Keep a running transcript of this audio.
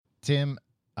Tim,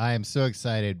 I am so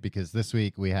excited because this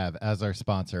week we have as our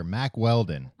sponsor Mack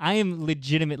Weldon. I am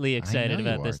legitimately excited I know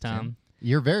about you this, are, Tom. Tim.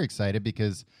 You're very excited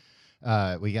because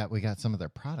we got some of their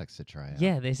products to try out.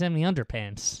 Yeah, they sent me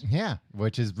underpants. Yeah,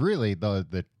 which is really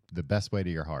the best way to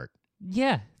your heart.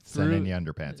 Yeah. Sending you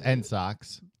underpants and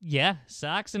socks. Yeah,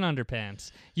 socks and underpants.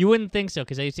 You wouldn't think so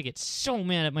because I used to get so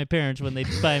mad at my parents when they'd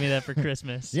buy me that for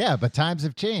Christmas. Yeah, but times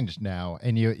have changed now,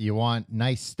 and you want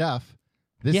nice stuff.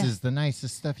 This is the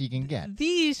nicest stuff you can get.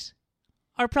 These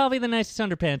are probably the nicest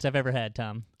underpants I've ever had,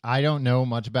 Tom. I don't know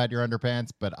much about your underpants,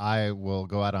 but I will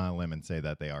go out on a limb and say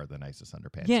that they are the nicest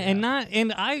underpants. Yeah, you have.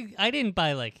 I didn't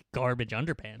buy like garbage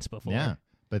underpants before. Yeah,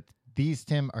 but these,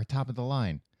 Tim, are top of the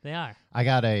line. They are. I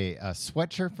got a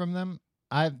sweatshirt from them.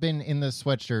 I've been in the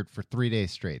sweatshirt for 3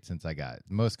 days straight since I got it.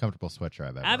 The most comfortable sweatshirt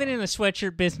I've ever I've been owned. in the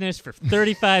sweatshirt business for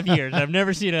 35 years. I've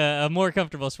never seen a more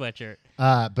comfortable sweatshirt.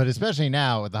 But especially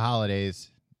now with the holidays,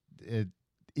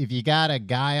 if you got a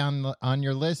guy on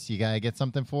your list, you got to get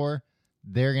something for,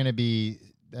 they're going to be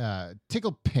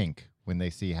tickled pink when they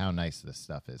see how nice this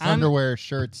stuff is. Underwear,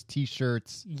 shirts,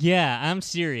 T-shirts. Yeah, I'm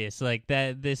serious. Like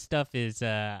that. This stuff is.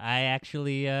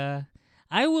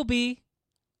 I will be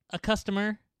a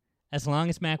customer as long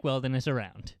as Mack Weldon is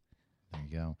around. There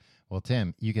you go. Well,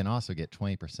 Tim, you can also get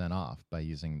 20% off by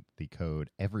using the code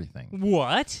EVERYTHING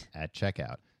What? at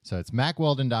checkout. So it's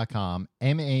MackWeldon.com,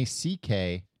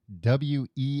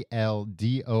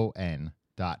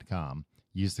 MackWeldon.com.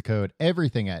 Use the code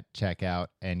EVERYTHING at checkout,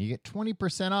 and you get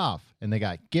 20% off. And they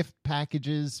got gift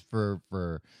packages for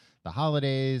the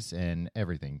holidays and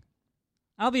everything.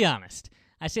 I'll be honest.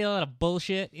 I say a lot of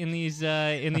bullshit in these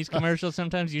commercials.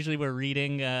 Sometimes, usually, we're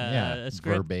reading a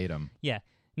script. Verbatim. Yeah.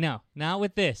 No, not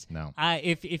with this. No.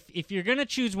 If you're gonna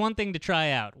choose one thing to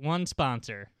try out, one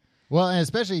sponsor. Well, and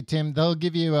especially, Tim, they'll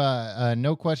give you a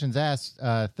no questions asked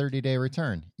 30-day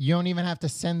return. You don't even have to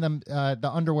send them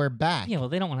the underwear back. Yeah, well,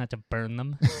 they don't want to have to burn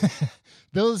them.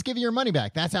 They'll just give you your money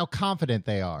back. That's how confident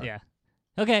they are. Yeah.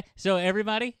 Okay, so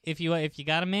everybody, if you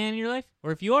got a man in your life,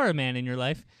 or if you are a man in your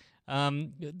life,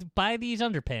 buy these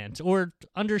underpants or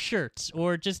undershirts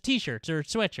or just T-shirts or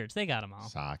sweatshirts. They got them all.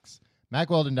 Socks.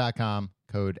 MackWeldon.com,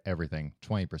 code EVERYTHING,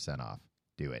 20% off.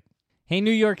 Do it. Hey,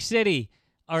 New York City,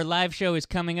 our live show is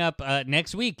coming up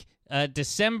next week,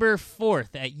 December 4th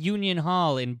at Union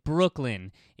Hall in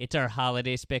Brooklyn. It's our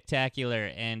holiday spectacular,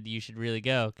 and you should really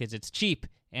go because it's cheap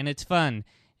and it's fun.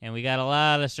 And we got a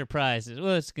lot of surprises.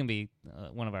 Well, it's going to be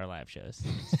one of our live shows.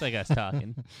 It's like us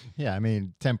talking. Yeah, I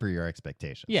mean, temper your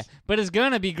expectations. Yeah, but it's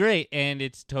going to be great, and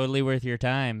it's totally worth your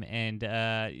time. And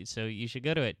so you should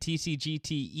go to it,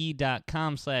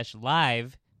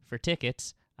 tcgte.com/live for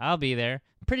tickets. I'll be there.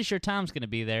 I'm pretty sure Tom's going to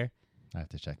be there. I have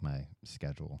to check my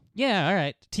schedule. Yeah, all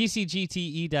right.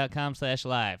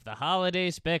 tcgte.com/live. The Holiday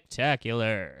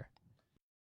Spectacular.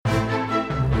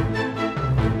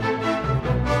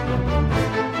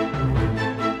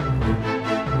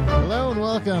 Hello and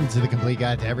welcome to the Complete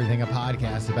Guide to Everything, a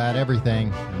podcast about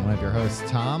everything. I'm one of your hosts,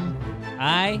 Tom.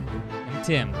 I am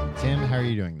Tim. Tim, how are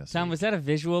you doing this Tom, week? was that a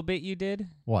visual bit you did?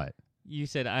 What? You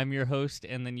said, I'm your host,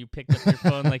 and then you picked up your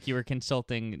phone like you were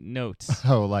consulting notes.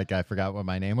 Oh, like I forgot what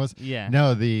my name was? Yeah.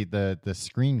 No, the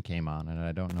screen came on, and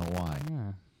I don't know why.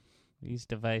 Yeah. These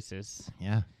devices.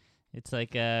 Yeah. It's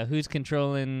like, who's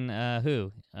controlling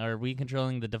who? Are we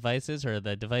controlling the devices, or are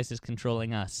the devices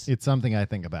controlling us? It's something I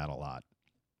think about a lot.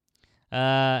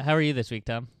 How are you this week,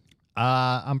 Tom?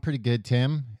 I'm pretty good,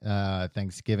 Tim.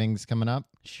 Thanksgiving's coming up.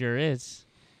 Sure is.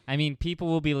 I mean, people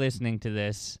will be listening to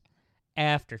this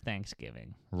after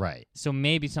Thanksgiving. Right. So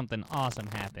maybe something awesome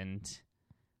happened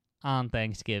on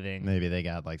Thanksgiving. Maybe they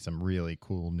got like some really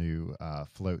cool new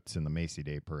floats in the Macy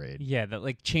Day Parade. Yeah, that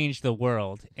like changed the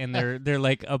world, and they're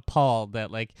like appalled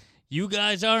that like you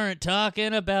guys aren't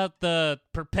talking about the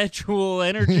perpetual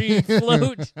energy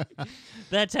float.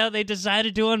 That's how they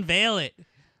decided to unveil it.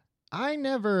 I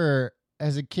never,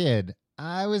 as a kid,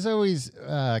 I was always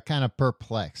kind of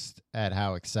perplexed at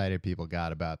how excited people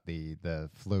got about the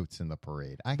floats in the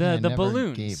parade. I The kinda never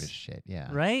balloons. gave a shit. Yeah.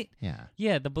 Right? Yeah.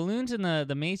 Yeah, the balloons in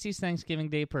the Macy's Thanksgiving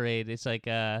Day Parade, it's like,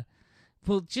 well,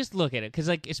 just look at it. Because,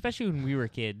 like, especially when we were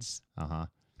kids, Uh-huh.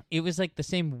 it was like the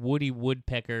same Woody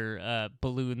Woodpecker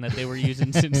balloon that they were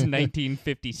using since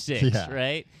 1956, Yeah.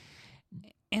 right?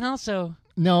 And also...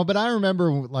 No, but I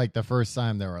remember like the first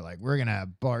time they were like, we're going to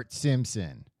have Bart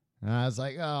Simpson. And I was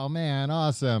like, oh, man,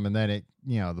 awesome. And then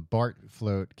the Bart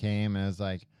float came and it was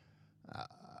like,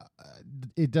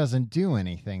 it doesn't do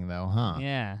anything though, huh?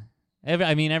 Yeah.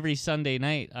 Every Sunday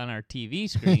night on our TV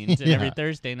screens and Yeah. every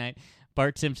Thursday night,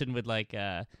 Bart Simpson would like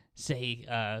say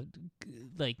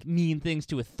like mean things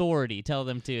to authority, tell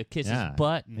them to kiss his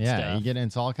butt and stuff. You get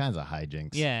into all kinds of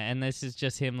hijinks. Yeah, and this is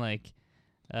just him like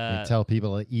They tell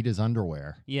people to eat his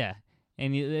underwear. Yeah.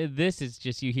 And this is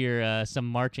just, you hear some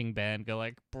marching band go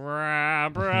like,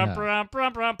 brah, brah, brah,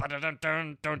 brah, brah, ba-da-dun,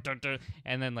 dun, dun, dun, dun.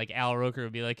 And then like Al Roker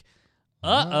would be like,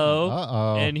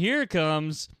 uh-oh. And here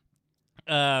comes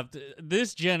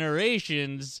this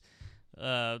generation's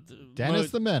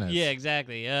Dennis the Menace. Yeah,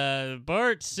 exactly.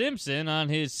 Bart Simpson on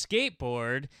his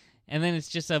skateboard. And then it's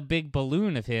just a big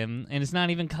balloon of him, and it's not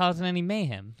even causing any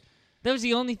mayhem. That was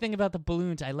the only thing about the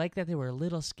balloons. I like that they were a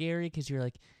little scary because you're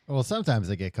like... Well, sometimes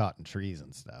they get caught in trees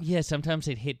and stuff. Yeah, sometimes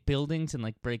they'd hit buildings and,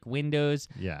 like, break windows.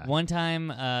 Yeah. One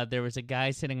time, there was a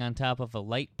guy sitting on top of a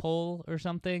light pole or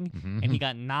something, and he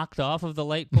got knocked off of the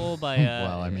light pole by...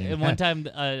 Well, I mean... And one time,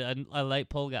 a light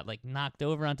pole got, like, knocked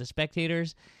over onto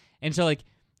spectators. And so, like,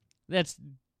 that's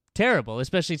terrible,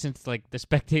 especially since, like, the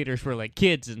spectators were, like,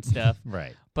 kids and stuff.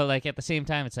 Right. But, like, at the same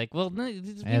time, it's like, well, we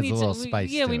need a little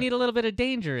spice to we it. need a little bit of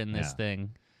danger in this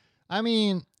thing. I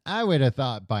mean, I would have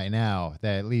thought by now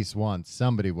that at least once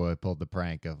somebody would have pulled the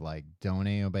prank of, like, don't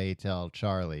obey, tell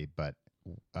Charlie, but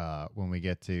when we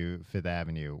get to Fifth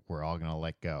Avenue, we're all going to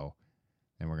let go,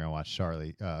 and we're going to watch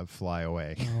Charlie fly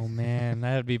away. Oh, man,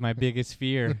 that would be my biggest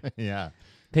fear. Yeah.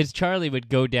 Because Charlie would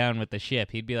go down with the ship.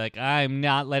 He'd be like, I'm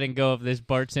not letting go of this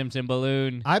Bart Simpson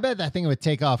balloon. I bet that thing would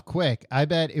take off quick. I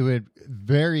bet it would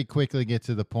very quickly get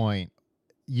to the point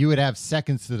you would have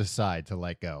seconds to decide to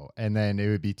let go, and then it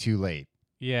would be too late.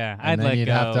 Yeah, and I'd then let you'd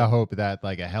go. have to hope that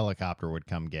like a helicopter would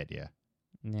come get you.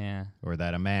 Yeah. Or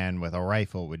that a man with a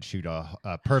rifle would shoot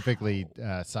a perfectly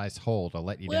sized hole to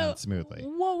let you down smoothly.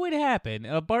 What would happen?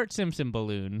 A Bart Simpson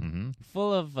balloon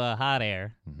full of hot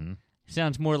air. Mm-hmm.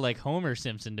 Sounds more like Homer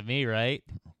Simpson to me, right?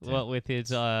 What with his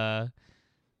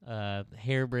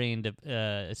harebrained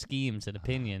schemes and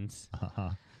opinions.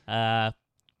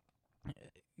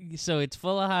 So it's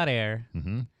full of hot air,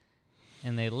 and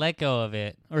they let go of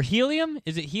it. Or helium?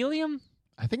 Is it helium?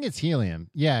 I think it's helium.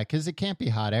 Yeah, because it can't be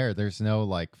hot air. There's no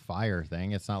like fire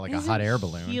thing. It's not like a hot air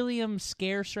balloon. Helium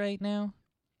scarce right now?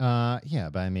 Yeah,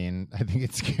 but I mean, I think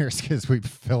it's scarce because we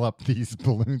fill up these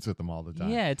balloons with them all the time.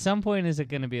 Yeah, at some point is it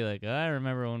going to be like, I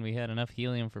remember when we had enough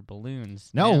helium for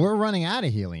balloons. No, we're running out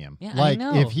of helium. Yeah, like, I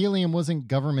know. if helium wasn't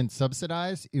government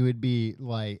subsidized, it would be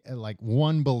like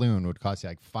one balloon would cost you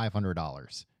like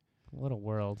 $500. What a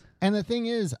world. And the thing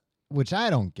is, which I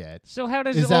don't get. So how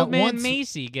does is old man once,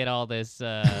 Macy get all this?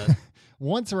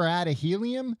 Once we're out of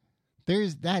helium,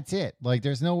 that's it. Like,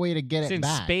 there's no way to get it's it in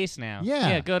back. space now.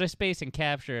 Yeah. Go to space and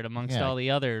capture it amongst all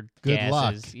the other Good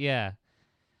gases. luck. Yeah.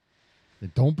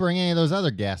 Don't bring any of those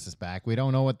other gases back. We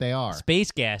don't know what they are.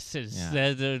 Space gases.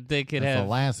 Yeah. They could That's have. the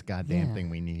last goddamn thing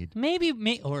we need.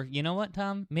 Or you know what,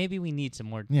 Tom? Maybe we need some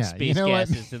more Yeah, space you know what?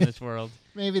 gases in this world.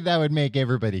 Maybe that would make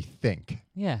everybody think.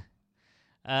 Yeah.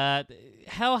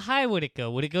 How high would it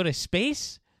go? Would it go to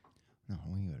space? No,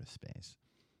 we go to space.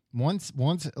 Once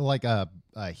like a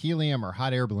helium or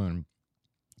hot air balloon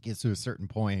gets to a certain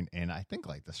point, and I think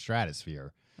like the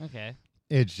stratosphere, Okay.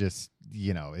 it's just,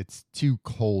 it's too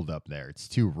cold up there. It's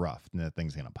too rough, and that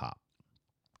thing's gonna pop.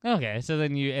 Okay, so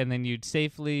then you'd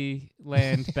safely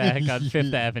land back on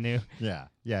Fifth Avenue. Yeah,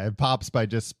 it pops by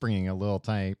just springing a little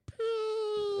tiny.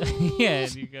 Yeah,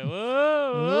 and you go,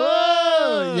 whoa,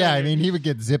 Whoa! Yeah, I mean, he would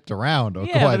get zipped around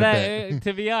quite a bit.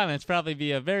 To be honest, probably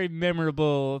be a very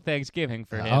memorable Thanksgiving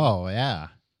for him. Oh, yeah.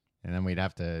 And then we'd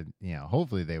have to,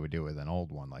 hopefully they would do it with an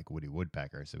old one like Woody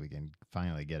Woodpecker so we can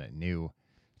finally get a new.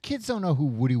 Kids don't know who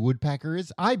Woody Woodpecker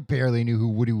is. I barely knew who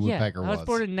Woody Woodpecker was. I was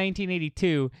born in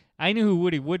 1982. I knew who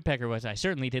Woody Woodpecker was. I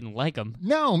certainly didn't like him.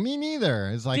 No, me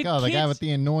neither. It's like, the guy with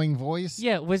the annoying voice.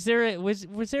 Yeah, was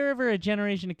there ever a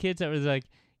generation of kids that was like,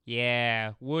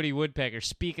 yeah, Woody Woodpecker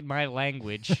speaking my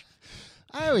language?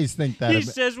 I always think that. He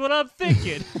says what I'm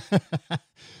thinking.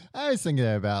 I was thinking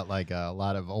about like a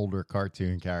lot of older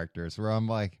cartoon characters where I'm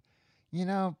like,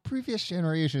 previous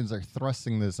generations are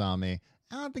thrusting this on me.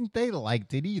 I don't think they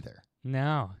liked it either.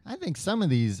 No. I think some of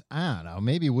these, I don't know,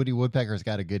 maybe Woody Woodpecker's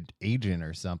got a good agent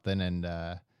or something and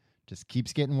just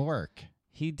keeps getting work.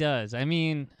 He does. I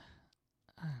mean,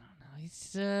 I don't know.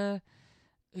 He's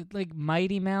like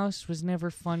Mighty Mouse was never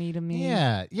funny to me.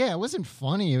 Yeah, it wasn't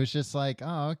funny. It was just like,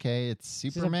 oh, okay, it's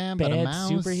Superman, but a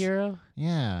mouse. Superhero.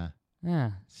 Yeah.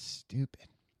 Stupid.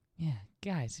 Yeah,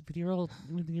 guys, with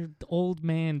your old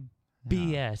man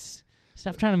BS.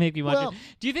 Stop trying to make me watch it.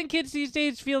 Do you think kids these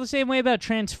days feel the same way about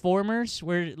Transformers,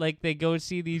 where like they go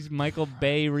see these Michael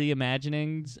Bay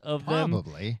reimaginings of them?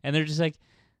 Probably. And they're just like,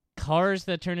 cars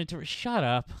that turn into. Shut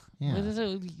up. Yeah.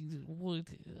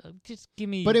 Just give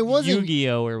me But it wasn't-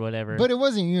 Yu-Gi-Oh or whatever. But it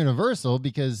wasn't universal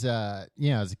because, as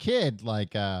a kid,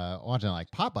 like watching like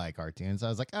Popeye cartoons, I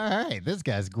was like, all right, this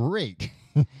guy's great.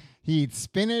 He eats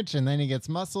spinach and then he gets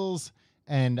muscles,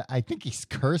 and I think he's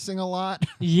cursing a lot.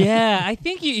 yeah, I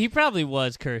think he probably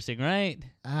was cursing, right?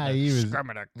 He was.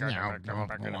 Yeah.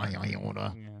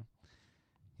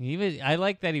 He was. I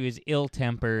like that he was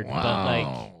ill-tempered, but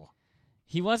like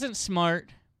he wasn't smart.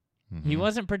 He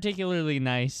wasn't particularly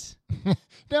nice.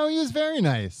 No, he was very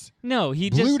nice. No, he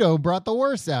just. Bluto brought the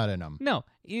worst out in him. No,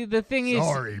 the thing is.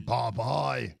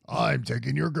 Popeye. I'm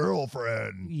taking your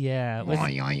girlfriend. Yeah.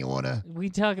 We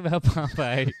talk about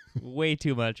Popeye way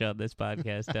too much on this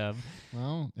podcast.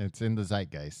 Well, it's in the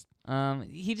zeitgeist.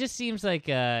 He just seems like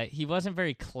he wasn't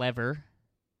very clever.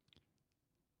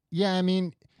 Yeah, I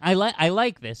mean, I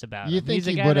like this about him. you think He's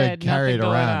a he guy would that have had carried nothing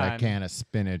going around on. a can of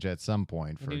spinach at some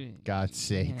point, for God's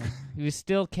sake. Yeah. He was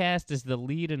still cast as the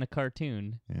lead in a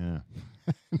cartoon. Yeah.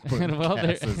 Well,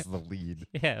 Cass there- is the lead.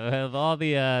 Yeah, with all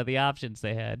the options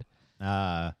they had.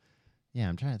 Yeah,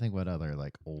 I'm trying to think what other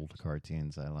like old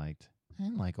cartoons I liked. I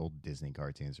didn't like old Disney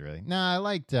cartoons really. No, I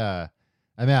liked. I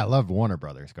loved Warner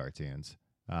Brothers cartoons.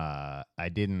 I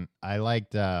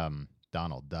liked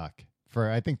Donald Duck for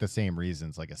I think the same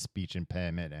reasons, like a speech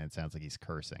impediment, and it sounds like he's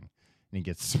cursing, and he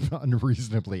gets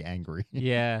unreasonably angry.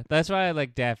 Yeah, that's why I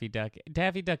like Daffy Duck.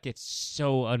 Daffy Duck gets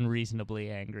so unreasonably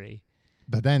angry.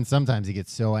 But then sometimes he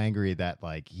gets so angry that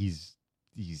like he's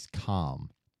calm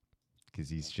because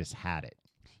he's just had it.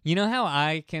 You know how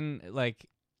I can like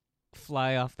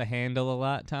fly off the handle a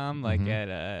lot, Tom? Like at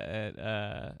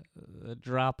a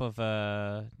drop of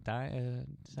a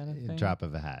is that a thing? Drop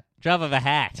of a hat. Drop of a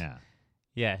hat. Yeah.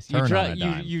 Yes, Turn on a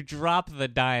dime. you drop the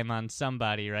dime on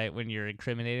somebody, right? When you're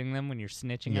incriminating them, when you're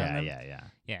snitching on them.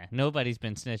 Yeah. Nobody's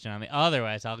been snitching on me.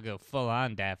 Otherwise, I'll go full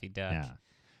on Daffy Duck. Yeah.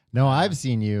 No, I've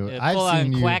seen you. I've full seen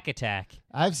on you. quack attack.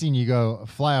 I've seen you go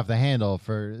fly off the handle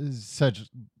for such,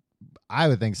 I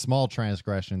would think, small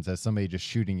transgressions as somebody just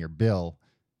shooting your bill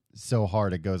so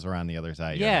hard it goes around the other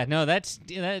side. Yeah, no,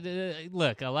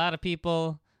 look, a lot of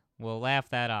people will laugh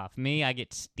that off. Me, I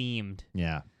get steamed.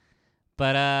 Yeah.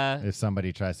 But If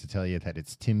somebody tries to tell you that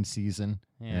it's Tim season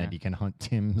and that you can hunt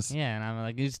Tims. yeah, and I'm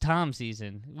like, it's Tom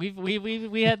season.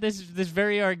 We had this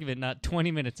very argument not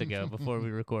 20 minutes ago before we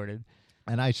recorded.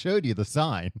 And I showed you the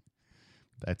sign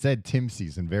that said Tim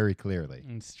season very clearly.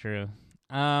 It's true.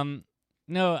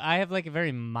 No, I have like a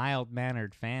very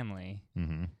mild-mannered family.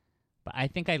 Mm-hmm. But I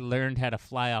think I learned how to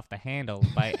fly off the handle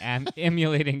by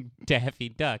emulating Daffy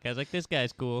Duck. I was like, this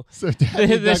guy's cool. So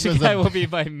Daffy This Duck was guy will be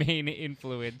my main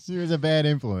influence. he was a bad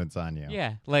influence on you.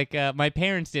 Yeah, like my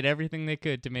parents did everything they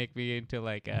could to make me into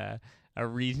like a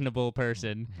reasonable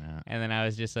person, Yeah. and then I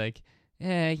was just like,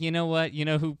 you know what? You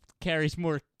know who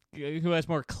has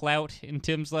more clout in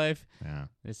Tim's life? Yeah.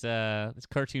 This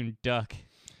cartoon duck.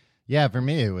 Yeah, for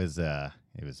me it was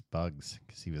Bugs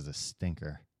because he was a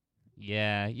stinker.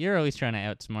 Yeah, you're always trying to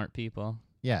outsmart people.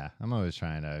 Yeah, I'm always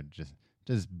trying to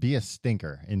just be a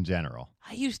stinker in general.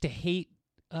 I used to hate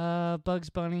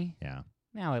Bugs Bunny. Yeah.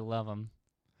 Now I love him.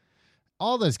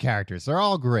 All those characters, they're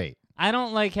all great. I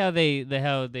don't like how they've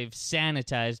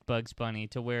sanitized Bugs Bunny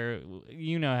to where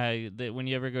when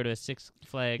you ever go to a Six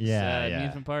Flags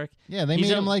amusement park. Yeah, they He's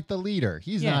made a- him like the leader.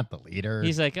 He's Yeah. not the leader.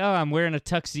 He's like, oh, I'm wearing a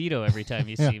tuxedo every time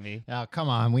you see me. Oh, come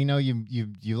on. We know you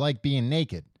like being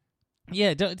naked.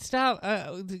 Yeah, don't stop.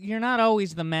 You're not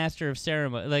always the master of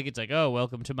ceremony. Like it's like, oh,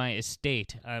 welcome to my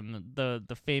estate. I'm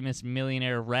the famous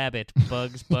millionaire rabbit,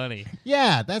 Bugs Bunny.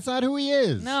 Yeah, that's not who he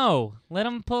is. No, let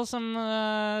him pull some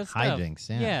stuff. Hijinks,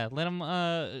 yeah. Yeah, let him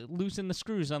loosen the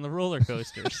screws on the roller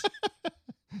coasters.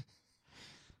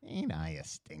 Ain't I a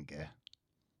stinker?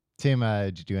 Tim,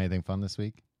 did you do anything fun this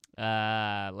week?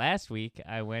 Last week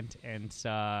I went and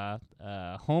saw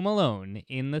Home Alone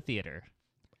in the theater.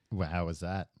 Well, how was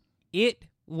that? It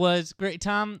was great.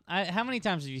 Tom, how many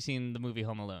times have you seen the movie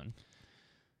Home Alone?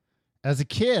 As a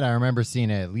kid, I remember seeing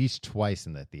it at least twice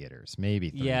in the theaters, maybe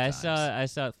 3 Yeah, times. I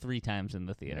saw it 3 times in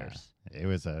the theaters. Yeah. It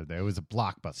was a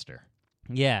blockbuster.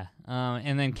 Yeah,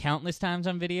 and then countless times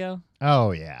on video.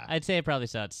 Oh yeah. I'd say I probably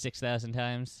saw it 6,000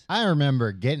 times. I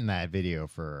remember getting that video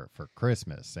for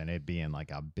Christmas and it being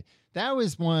like that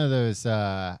was one of those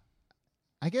I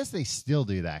guess they still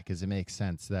do that because it makes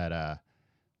sense that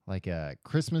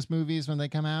Christmas movies when they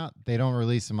come out, they don't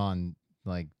release them on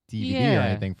like DVD or Yeah.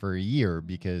 anything for a year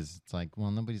because it's like,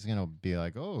 well, nobody's gonna be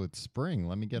like, oh, it's spring,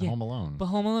 let me get Yeah, Home Alone. But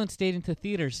Home Alone stayed into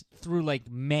theaters through like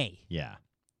May. Yeah,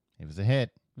 it was a hit.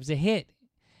 It was a hit.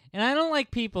 And I don't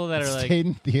like people that It are like, stayed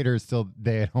in theaters till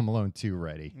they had Home Alone 2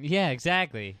 ready. yeah,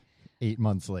 exactly. 8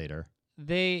 months later.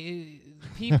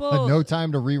 People No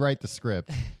time to rewrite the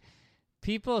script.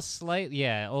 people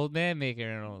old man making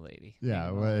an old lady.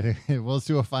 Yeah, we'll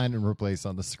do a find and replace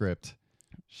on the script.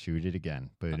 Shoot it again.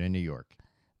 Put it in New York.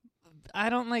 I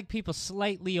don't like people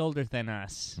slightly older than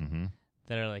us Mm-hmm.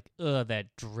 that are like, ugh, that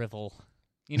drivel.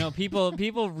 You know, people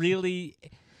really.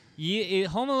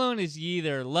 Home Alone is you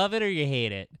either love it or you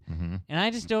hate it, Mm-hmm. and I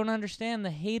just don't understand the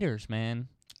haters, man.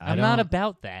 I I'm not don't-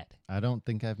 about that. I don't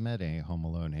think I've met any Home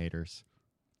Alone haters.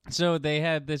 So they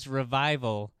had this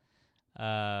revival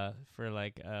for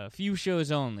like a few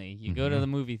shows only. You go to Mhm. the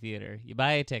movie theater, you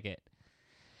buy a ticket,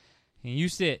 and you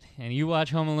sit and you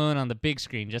watch Home Alone on the big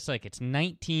screen, just like it's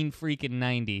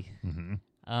 1990. Mm-hmm.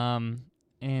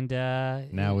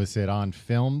 Now Was it on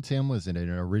film, Tim? Was it an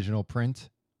original print?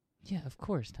 yeah, of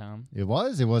course, Tom. It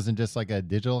was? It wasn't just like a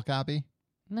digital copy?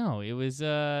 No, it was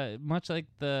much like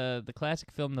the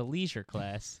classic film The Leisure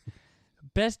Class,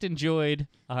 best enjoyed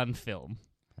on film.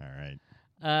 All right.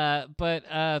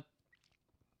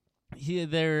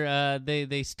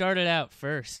 They started out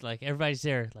first, like everybody's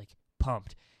there, like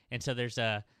pumped, and so there's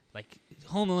like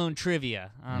Home Alone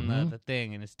trivia on the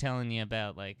thing, and it's telling you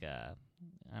about like I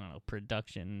don't know,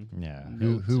 production. Yeah.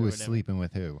 notes Who or was whatever. sleeping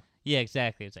with who? Yeah,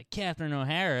 exactly. It's like Catherine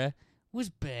O'Hara was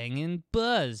banging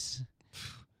Buzz.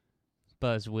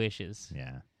 Buzz wishes.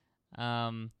 Yeah.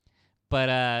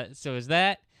 So is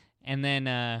that, and then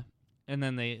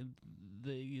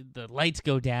the lights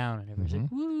go down, and everyone's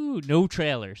like, "Woo!" No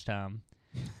trailers, Tom.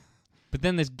 But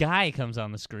then this guy comes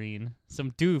on the screen,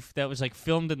 some doof that was like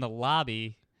filmed in the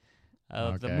lobby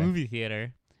of the Okay. movie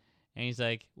theater, and he's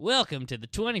like, "Welcome to the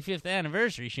 25th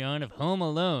anniversary showing of Home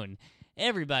Alone.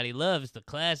 Everybody loves the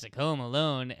classic Home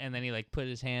Alone." And then he like put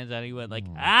his hands on it. He went like,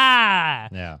 "Ah!"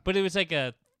 Yeah. But it was like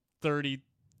a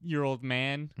 30-year-old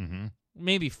man, Mm-hmm.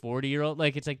 maybe 40-year-old.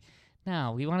 Like it's like,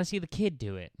 no, we want to see the kid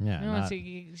do it. Yeah, We wanna not-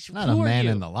 see, Not who a are man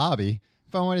you? in the lobby.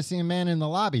 If I wanted to see a man in the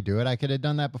lobby do it, I could have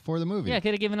done that before the movie. Yeah, I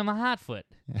could have given him a hot foot.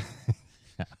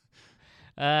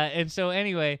 And so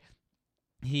anyway,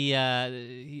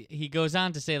 he goes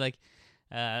on to say like,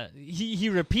 he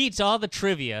repeats all the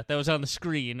trivia that was on the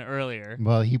screen earlier.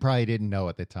 Well, he probably didn't know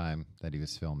at the time that he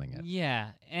was filming it. Yeah.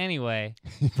 Anyway,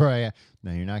 He probably,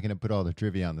 no, you're not going to put all the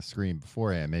trivia on the screen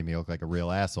beforehand. Make me look like a real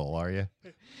asshole, are you?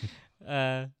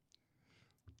 and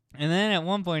then at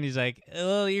one point he's like,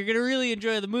 "Oh, you're gonna really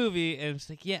enjoy the movie," and it's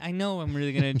like, "Yeah, I know, I'm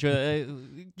really gonna enjoy it."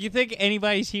 You think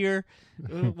anybody's here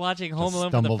watching Home Just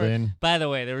Alone for the stumbled first? in. By the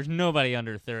way, there was nobody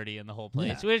under 30 in the whole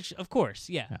place, Yeah. which, of course,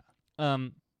 yeah.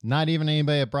 Not even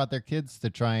anybody that brought their kids to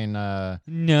try and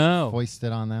No, foist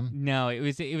it on them. no, it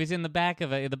was in the back of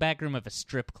the back room of a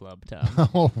strip club, Tom.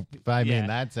 Oh, I mean,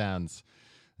 Yeah.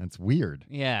 that's weird.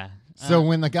 Yeah. So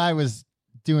when the guy was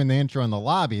doing the intro in the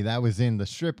lobby, that was in the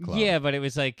strip club. Yeah, but it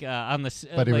was like on the.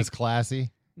 But it like, was classy.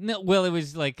 no. Well, it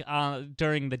was like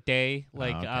during the day,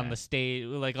 like okay. on the stage,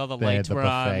 like all the They had lights the were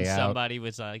on. buffet out. Somebody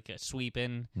was like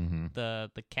sweeping Mm-hmm. the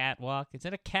catwalk. Is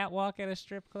that a catwalk at a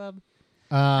strip club?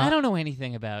 I don't know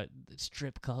anything about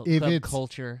strip club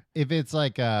culture. If it's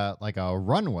like a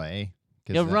runway.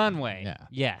 'cause A that- runway. Yeah.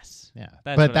 Yes. Yeah.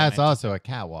 That's But what I that's meant. also a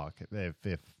catwalk.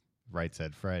 If Right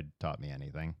Said Fred taught me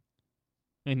anything.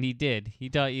 And he did. He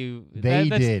taught you. They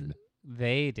that's- did.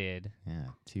 They did. Yeah.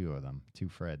 Two of them. Two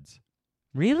Freds.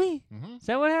 Really? Mm-hmm. Is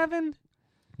that what happened?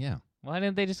 Yeah. Why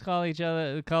didn't they just call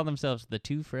themselves the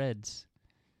two Freds?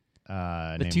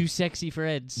 The name, two sexy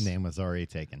Freds. name was already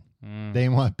taken. Mm. They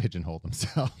didn't want to pigeonhole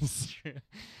themselves.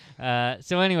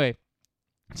 So anyway,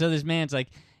 so this man's like,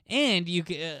 and you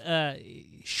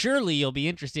surely you'll be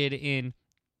interested in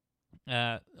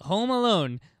Home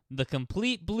Alone, the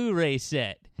complete Blu-ray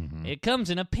set. Mhm. It comes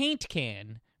in a paint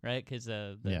can, right? Because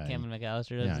Yeah, Kevin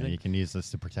McAllister does Yeah, the thing. you can use this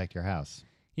to protect your house.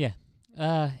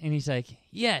 And he's like,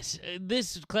 yes,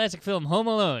 this classic film Home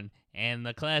Alone, and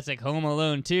the classic Home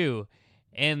Alone 2,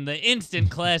 and the instant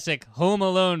classic Home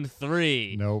Alone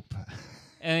 3. Nope.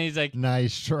 And he's like,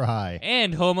 Nice try.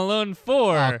 and Home Alone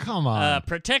 4. Oh, come on.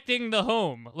 Protecting the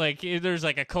home. Like, there's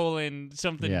like a colon,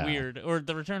 something Yeah. weird. Or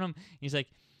the Return Home. He's like,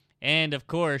 and of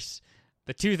course,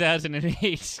 the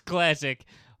 2008 classic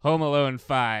Home Alone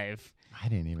 5. I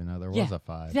didn't even know there Yeah, was a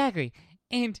 5. Exactly.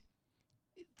 And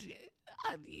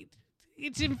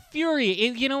it's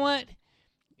infuriating. You know what?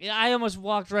 I almost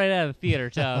walked right out of the theater,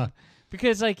 Tom.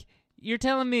 Because, like, you're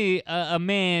telling me a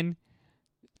man,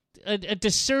 a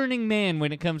discerning man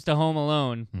when it comes to Home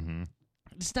Alone, Mm-hmm.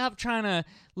 stop trying to,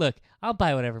 look, I'll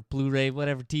buy whatever Blu-ray,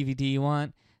 whatever DVD you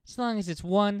want, as long as it's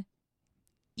 1,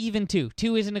 even 2.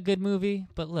 2 isn't a good movie,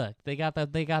 but look, they got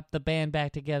the band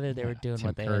back together. They were doing Tim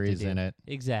what they Curry's had to do. in it.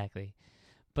 Exactly.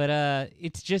 But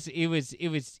it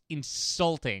was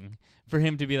insulting for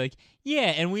him to be like,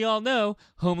 yeah, and we all know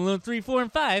Home Alone 3, 4,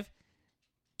 and 5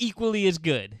 equally as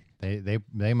good.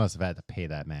 They must have had to pay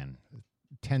that man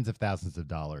tens of thousands of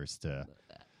dollars to.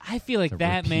 I feel like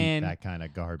that man, that kind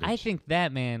of garbage. I think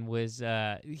that man was.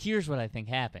 Here's what I think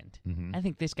happened. Mhm. I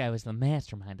think this guy was the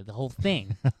mastermind of the whole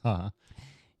thing.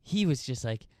 He was just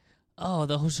like, oh,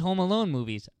 those Home Alone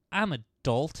movies. I'm an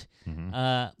adult.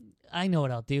 Mhm. I know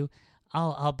what I'll do.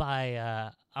 I'll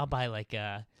buy like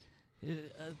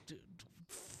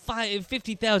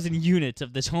 50,000 units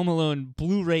of this Home Alone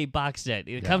Blu-ray box set.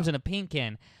 It comes in a paint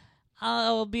can.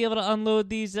 I'll be able to unload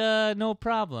these no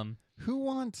problem. Who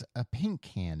wants a paint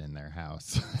can in their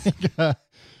house?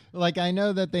 Like, I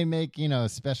know that they make,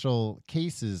 special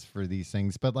cases for these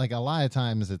things, but like a lot of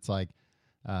times it's like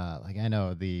I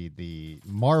know the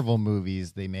Marvel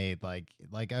movies, they made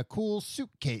like a cool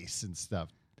suitcase and stuff.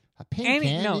 A paint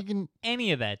can, you can...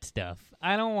 any of that stuff.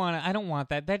 I don't want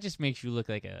that. That just makes you look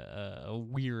like a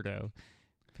weirdo.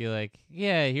 Be like,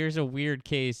 yeah, here's a weird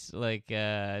case, like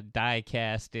die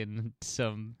cast in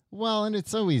some. Well, and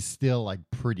it's always still like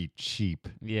pretty cheap.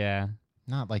 Yeah.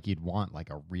 Not like you'd want like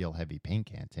a real heavy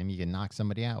paint can, Tim. You can knock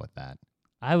somebody out with that.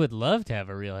 I would love to have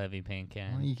a real heavy paint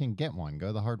can. Well, you can get one. Go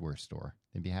to the hardware store.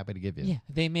 They'd be happy to give you. Yeah,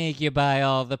 they make you buy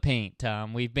all the paint,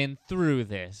 Tom. We've been through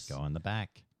this. Go in the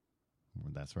back.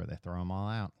 That's where they throw them all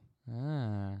out.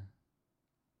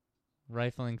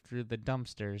 Rifling through the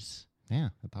dumpsters. Yeah,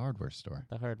 at the hardware store.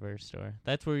 The hardware store.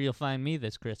 That's where you'll find me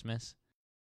this Christmas.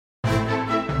 All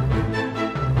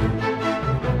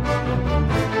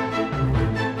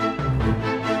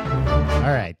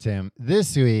right, Tim.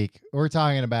 This week, we're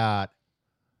talking about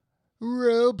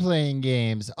role-playing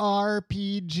games,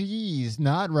 RPGs,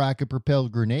 not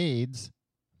rocket-propelled grenades,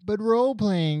 but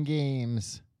role-playing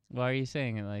games. Why are you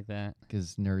saying it like that?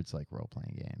 Because nerds like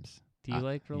role-playing games. Do you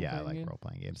like role-playing games? Yeah, I like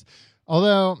role-playing games.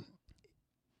 Although,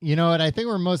 you know what? I think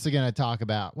we're mostly going to talk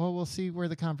about, well, we'll see where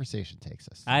the conversation takes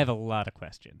us. I have a lot of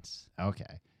questions.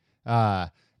 Okay.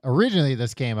 Originally,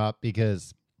 this came up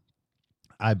because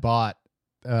I bought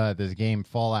this game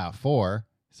Fallout 4.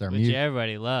 Which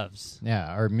everybody loves. Yeah,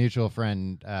 our mutual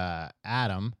friend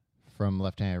Adam from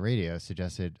Left Handed Radio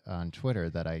suggested on Twitter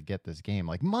that I get this game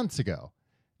like months ago.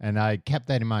 And I kept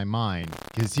that in my mind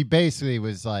because he basically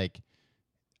was like,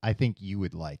 I think you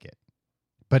would like it.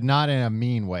 But not in a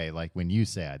mean way, like when you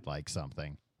say I'd like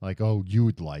something. Like, oh, you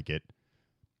would like it.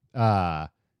 And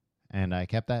I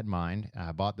kept that in mind.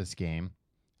 I bought this game.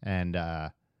 And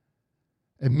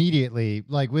immediately,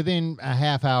 like within a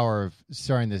half hour of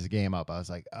starting this game up, I was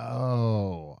like,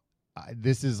 oh,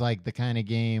 this is like the kind of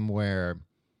game where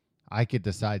I could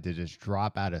decide to just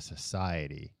drop out of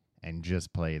society and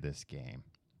just play this game.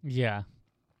 Yeah.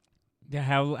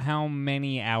 How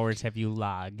many hours have you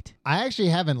logged? I actually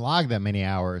haven't logged that many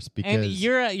hours because...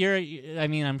 And I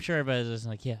mean, I'm sure everybody's just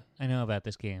like, yeah, I know about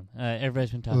this game.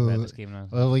 Everybody's been talking about this game.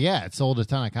 Well, yeah, it sold a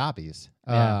ton of copies.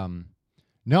 Yeah.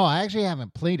 No, I actually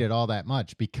haven't played it all that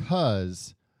much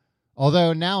because...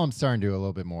 Although now I'm starting to do a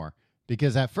little bit more.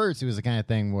 Because at first it was the kind of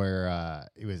thing where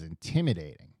it was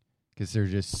intimidating. Because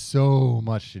there's just so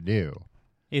much to do.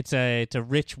 It's a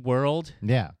rich world.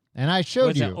 Yeah. And I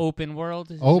showed you. What's it, open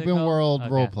world? Open world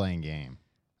role-playing game.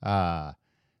 And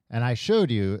I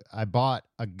showed you, I bought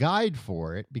a guide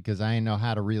for it because I didn't know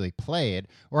how to really play it.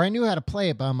 Or I knew how to play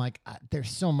it, but I'm like, there's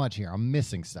so much here. I'm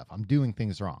missing stuff. I'm doing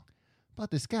things wrong. But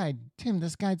this guide, Tim,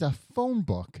 this guide's a phone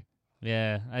book.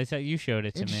 Yeah, I thought you showed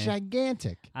it to me. It's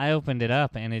gigantic. I opened it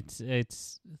up, and it's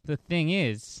the thing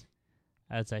is,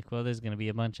 I was like, well, there's going to be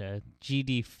a bunch of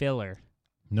GD filler.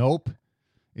 Nope.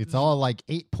 It's all like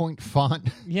 8-point font.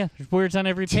 Yeah, there's words on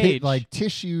every page. Like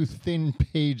tissue thin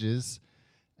pages.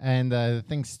 And the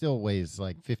thing still weighs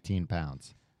like 15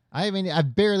 pounds. I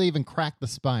barely even cracked the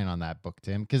spine on that book,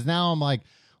 Tim. Because now I'm like,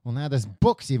 well, now this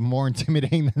book's even more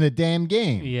intimidating than the damn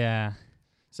game. Yeah.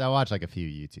 So I watched like a few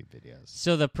YouTube videos.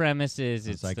 So the premise is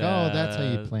it's like, oh, that's how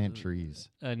you plant trees.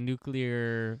 A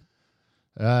nuclear...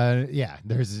 Yeah,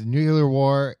 there's a nuclear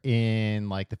war in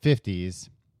like the 50s.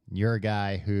 You're a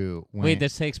guy who... Wait,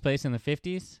 this takes place in the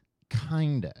 50s?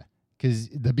 Kinda. Because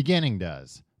the beginning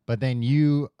does. But then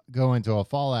you go into a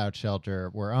fallout shelter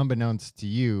where, unbeknownst to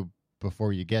you,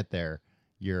 before you get there,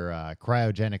 you're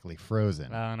cryogenically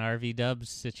frozen. An RV Dubs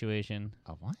situation.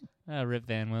 A what? Rip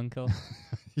Van Winkle.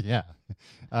 Yeah.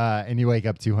 And you wake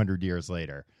up 200 years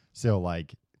later. So,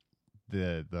 like,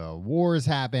 the wars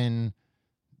happen.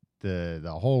 The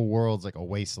whole world's like a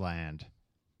wasteland.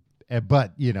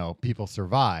 But, people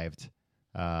survived,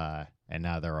 and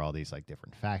now there are all these, like,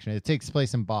 different factions. It takes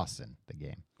place in Boston, the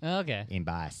game. Okay. In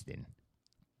Boston.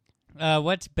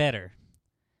 What's better?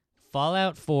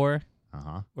 Fallout 4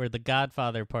 Uh-huh. or The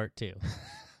Godfather Part 2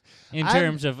 in I've-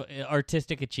 terms of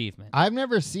artistic achievement. I've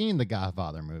never seen the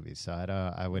Godfather movies, so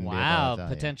I wouldn't be able Wow, to tell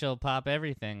you. potential pop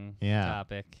everything Yeah.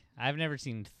 topic. I've never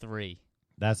seen 3.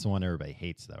 That's the one everybody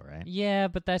hates, though, right? Yeah,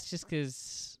 but that's just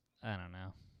because, I don't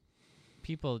know.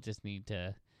 People just need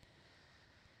to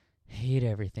hate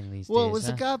everything these Well, days. was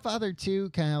huh? The Godfather 2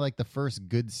 kind of like the first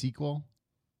good sequel?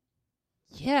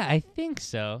 Yeah, I think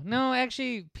so. No,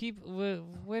 actually, people.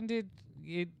 When did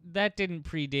that didn't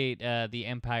predate The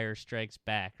Empire Strikes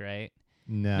Back, right?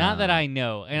 No. Not that I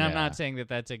know, and I'm Yeah. not saying that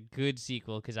that's a good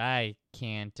sequel because I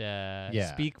can't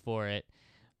speak for it.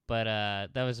 But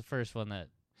that was the first one that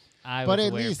I But was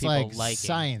at aware least of people like liking.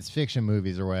 science fiction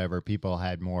movies or whatever, people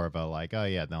had more of a like, oh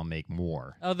yeah, they'll make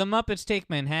more. Oh, The Muppets Take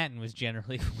Manhattan was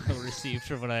generally well received,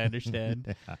 from what I understand.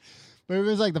 Yeah. But it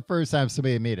was like the first time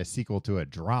somebody made a sequel to a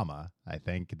drama, I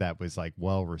think, that was like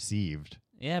well received.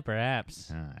 Yeah,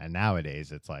 perhaps. And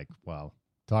nowadays it's like, well,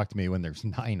 talk to me when there's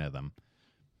 9 of them.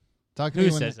 Talk to Who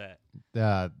me when says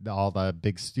that? all the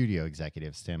big studio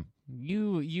executives, Tim.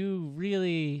 You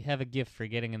really have a gift for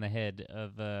getting in the head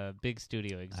of big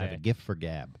studio I have a exec. gift for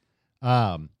gab.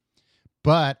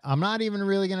 But I'm not even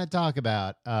really going to talk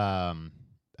about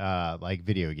like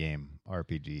video game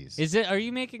RPGs. Are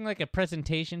you making like a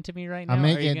presentation to me right now? I'm Or are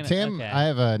you making gonna- Tim. okay. I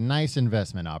have a nice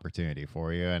investment opportunity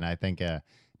for you, and I think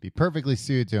be perfectly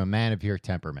suited to a man of your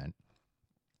temperament.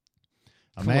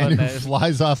 A man Well, who that-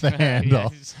 flies off the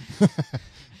handle Yes.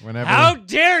 whenever How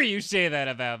dare you say that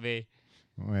about me?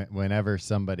 whenever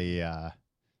somebody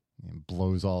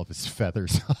blows all of his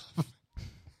feathers off.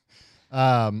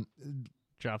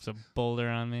 Drops a boulder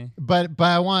on me. But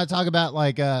I want to talk about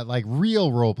like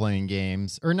real role playing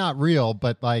games, or not real,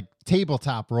 but like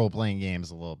tabletop role playing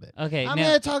games a little bit. Okay, I'm now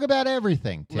going to talk about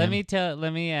everything. Tim.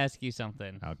 let me ask you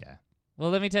something. Okay. Well,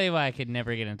 let me tell you why I could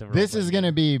never get into This is going to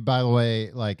to be, by the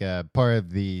way, like a part of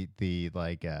the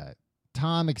like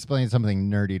Tom explains something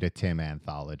nerdy to Tim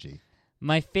anthology.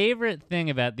 My favorite thing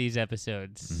about these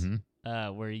episodes,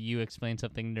 Mhm. where you explain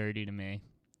something nerdy to me,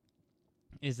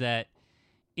 is that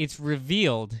it's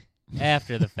revealed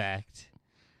after the fact.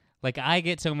 Like, I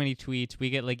get so many tweets, we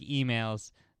get like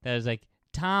emails that is like,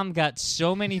 Tom got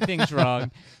so many things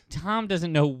wrong. Tom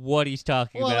doesn't know what he's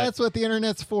talking Well, about. that's what the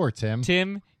internet's for, Tim.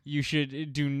 Tim, you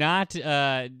should do not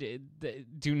go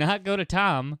to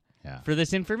Tom Yeah. for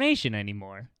this information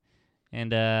anymore.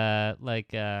 And I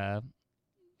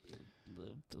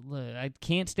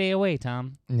can't stay away,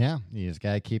 Tom. Yeah, you just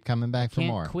got to keep coming back for Can't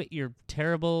more. quit your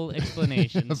terrible Of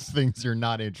explanations. things you're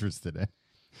not interested in.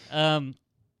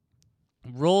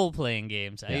 Role-playing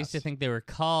games. I used to Yes. think they were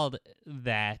called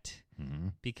that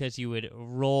Mhm. because you would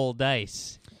roll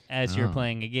dice as you're Oh.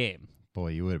 playing a game. Boy,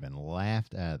 you would have been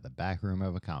laughed at the back room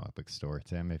of a comic book store,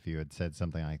 Tim, if you had said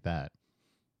something like that.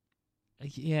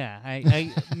 Yeah,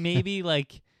 I maybe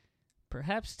like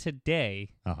perhaps today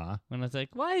Uh-huh. when it's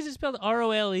like, why is it spelled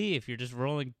ROLE if you're just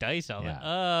rolling dice all Yeah. that?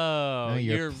 Oh, No,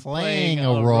 you're you're playing a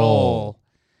a role. role.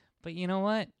 But you know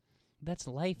what? That's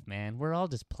life, man. We're all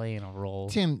just playing a role.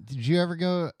 Tim, do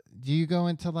you go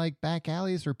into like back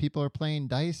alleys where people are playing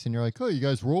dice and you're like, oh, you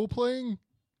guys role playing?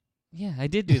 Yeah, I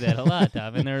did do that a lot,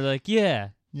 Tom. And they're like, yeah.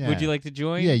 Yeah. Would you like to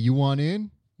join? Yeah, you want in?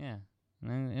 Yeah.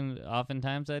 And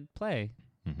oftentimes I'd play.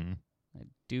 Mm-hmm. I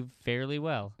do fairly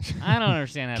well. I don't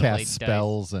understand how to play Cast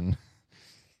spells and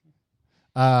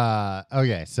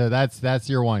okay, so that's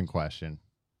your one question.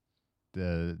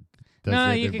 Does No,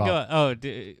 it you can involve- go.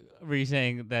 Oh, were you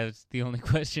saying that's the only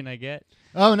question I get?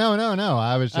 Oh no.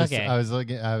 I was just Okay. I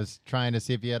was trying to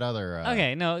see if you had other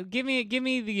Okay, no, give me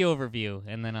the overview,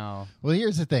 and then I'll. Well,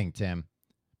 here's the thing, Tim.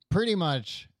 Pretty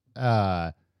much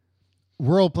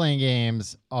role-playing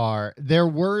games there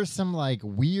were some like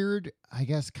weird, I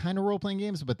guess, kind of role-playing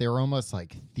games, but they were almost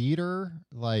like theater,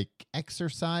 like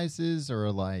exercises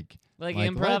or like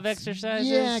Improv let's- exercises.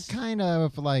 Yeah, kind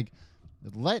of like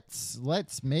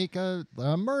let's make a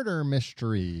murder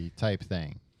mystery type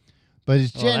thing. But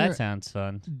it's Well, that sounds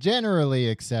fun. generally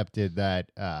accepted that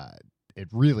it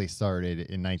really started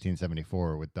in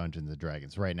 1974 with Dungeons and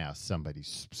Dragons. Right now,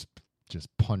 somebody's just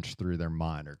punched through their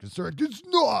monitor because they're like, it's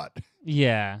not.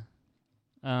 Yeah.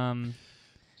 And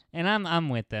I'm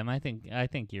with them. I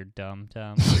think you're dumb,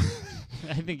 Tom.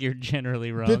 I think you're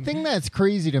generally wrong. The thing that's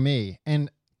crazy to me, and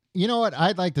you know what,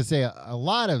 I'd like to say a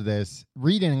lot of this,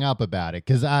 reading up about it,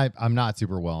 because I'm not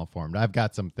super well informed. I've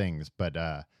got some things, but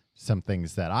some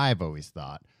things that I've always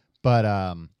thought. But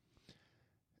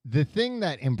the thing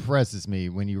that impresses me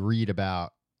when you read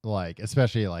about, like,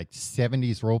 especially like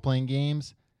 70s role-playing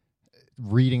games,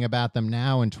 reading about them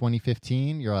now in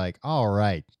 2015, you're like, all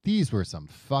right, these were some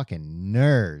fucking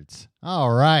nerds.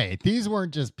 All right, these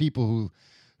weren't just people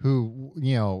who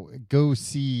go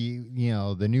see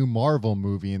the new Marvel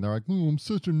movie and they're like, oh, I'm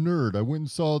such a nerd. I went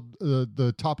and saw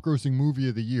the top grossing movie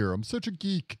of the year. I'm such a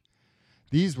geek.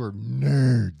 These were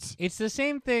nerds. It's the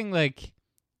same thing, like,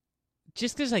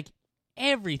 just because, like,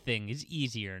 everything is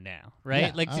easier now, right?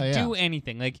 Yeah. Like, to do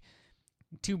anything, like,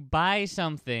 to buy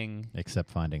something. Except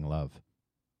finding love.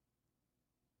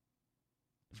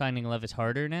 Finding love is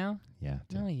harder now? Yeah.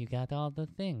 No, you got all the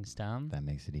things, Tom. That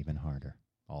makes it even harder.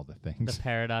 All the things. The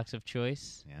paradox of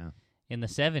choice. Yeah. In the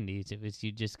 70s, it was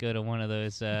you just go to one of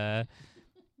those,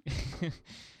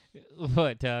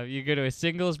 what, Tom? You go to a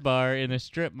singles bar in a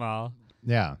strip mall.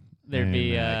 Yeah. There'd And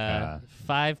be like,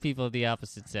 5 people of the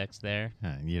opposite sex there.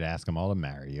 you'd ask them all to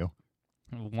marry you.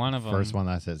 One of them. First one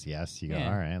that says yes, you go,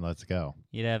 Yeah. all right, let's go.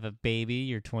 You'd have a baby.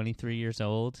 You're 23 years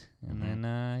old, and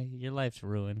then your life's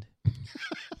ruined.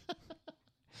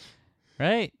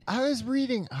 Right? I was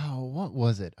reading, what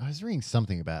was it? I was reading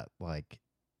something about like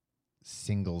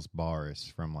singles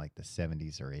bars from like the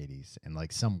 70s or 80s and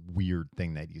like some weird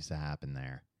thing that used to happen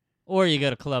there. Or you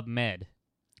go to Club Med,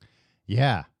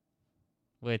 Yeah.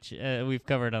 which we've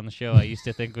covered on the show. I used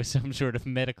to think was some sort of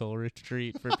medical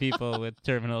retreat for people with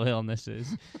terminal illnesses.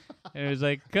 And it was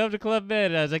like, come to Club Med.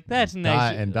 And I was like, that's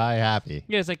nice. Die happy.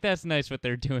 Yeah, it's like, that's nice what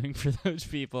they're doing for those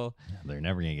people. They're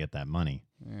never going to get that money.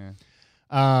 Yeah.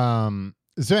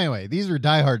 So anyway, these were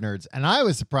diehard nerds, and I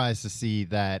was surprised to see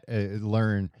that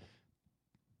learn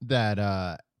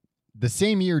that the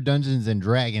same year Dungeons and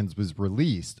Dragons was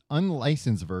released,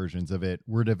 unlicensed versions of it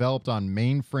were developed on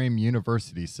mainframe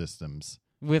university systems.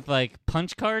 With like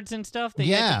punch cards and stuff that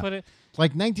you had to put it.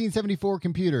 Like 1974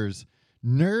 computers.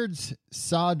 Nerds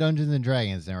saw Dungeons and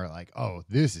Dragons and were like, "Oh,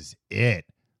 this is it.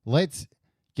 Let's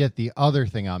get the other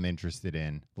thing I'm interested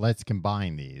in. Let's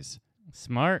combine these."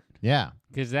 Smart. Yeah.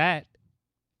 Because that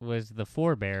was the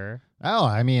forebearer Oh,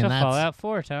 I mean, to that's Fallout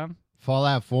 4, Tom.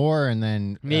 Fallout 4, and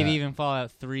then Maybe even Fallout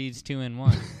 3's 2 and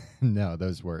 1. no,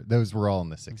 those were all in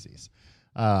the 60s.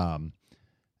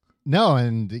 No,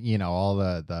 and all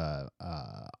the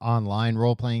online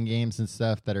role playing games and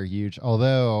stuff that are huge.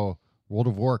 Although World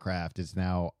of Warcraft is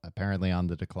now apparently on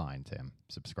the decline, Tim,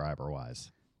 subscriber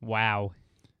wise. Wow.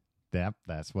 Yep,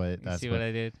 that's what. See what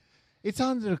I did? It's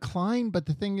on the decline, but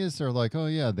the thing is, they're like, oh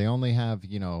yeah, they only have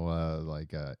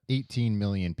 18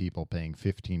 million people paying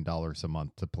 $15 a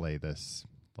month to play this,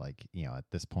 at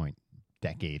this point,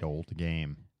 decade-old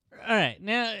game. All right,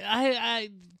 now I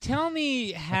tell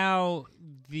me how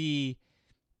a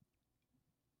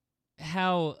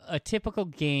typical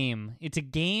game. It's a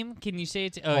game. Can you say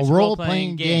it's a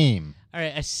role-playing game? All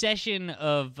right, a session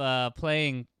of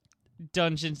playing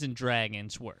Dungeons and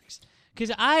Dragons works,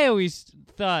 because I always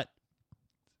thought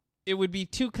it would be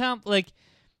too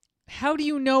how do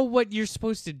you know what you're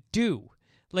supposed to do?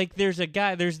 Like, there's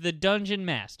the dungeon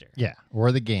master. Yeah,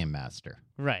 or the game master.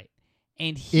 Right.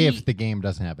 And if the game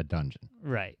doesn't have a dungeon.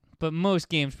 Right. But most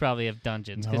games probably have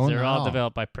dungeons because they're all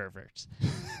developed by perverts.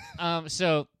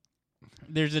 So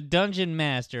there's a dungeon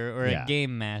master or a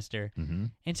game master. Mm-hmm.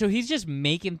 And so he's just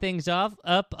making things up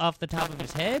off the top of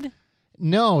his head?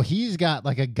 No, he's got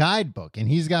like a guidebook and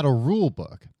he's got a rule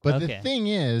book. But the thing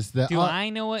is that do I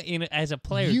know it as a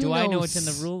player? Do I know what's in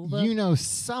the rule book? You know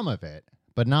some of it,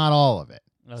 but not all of it.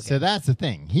 Okay. So that's the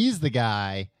thing. He's the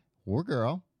guy or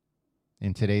girl.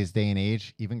 In today's day and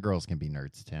age, even girls can be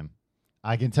nerds, Tim.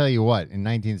 I can tell you what, in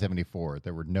 1974,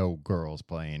 there were no girls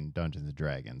playing Dungeons and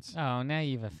Dragons. Oh, now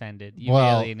you've offended. You've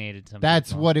alienated some That's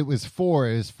people. what it was for.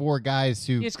 It was for guys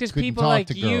who It's because couldn't people talk like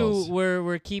to you girls.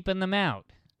 were keeping them out.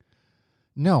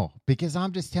 No, because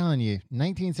I'm just telling you,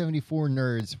 1974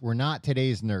 nerds were not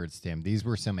today's nerds, Tim. These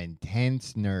were some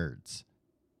intense nerds.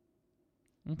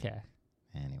 Okay.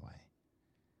 Anyway.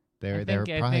 There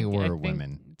probably were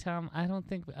women. Tom, I don't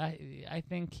think I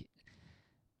think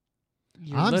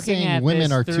you're I'm looking saying at women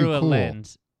this are through too a cool.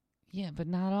 lens. Yeah, but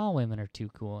not all women are too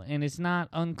cool, and it's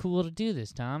not uncool to do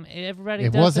this, Tom. Everybody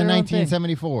It does wasn't their own thing.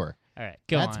 1974. All right,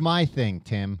 go That's on. my thing,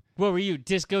 Tim. What were you,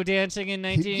 disco dancing in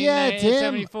Yeah, Tim.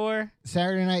 1974?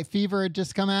 Saturday Night Fever had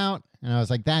just come out, and I was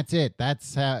like, that's it.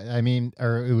 That's how,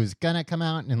 or it was going to come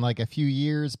out in like a few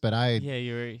years, but Yeah,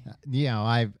 you were.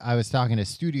 I was talking to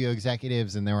studio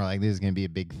executives, and they were like, this is going to be a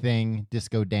big thing,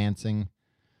 disco dancing.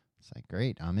 It's like,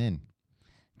 great, I'm in.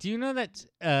 Do you know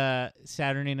that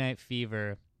Saturday Night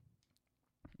Fever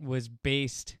was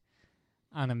based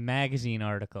on a magazine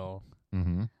article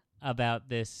Mm-hmm. about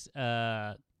this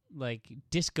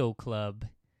disco club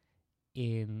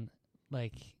in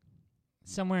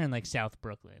somewhere in South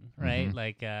Brooklyn, right?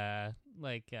 Mhm.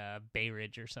 Bay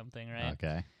Ridge or something, right?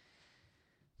 Okay.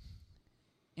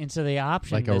 And so they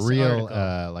optioned Like a this real,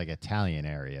 article. like Italian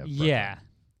area. Of Yeah.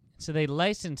 So they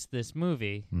licensed this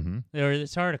movie, Mm-hmm. or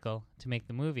this article, to make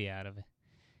the movie out of it.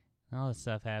 All this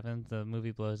stuff happens. The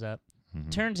movie blows up. Mm-hmm.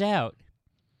 Turns out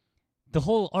the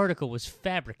whole article was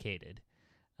fabricated.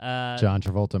 John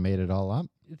Travolta made it all up.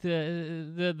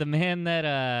 The man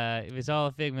that it was all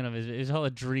a figment of it was all a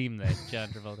dream that John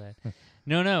Travolta had.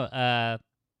 No.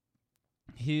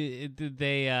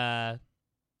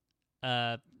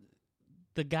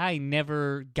 The guy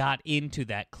never got into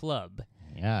that club.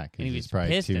 Yeah, And because he he's was probably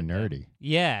pissed too at them. nerdy.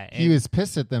 Yeah. He and- was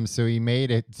pissed at them, so he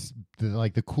made it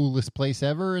like the coolest place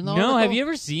ever in the No, article? have you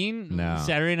ever seen No.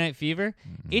 Saturday Night Fever?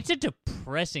 Mm-mm. It's a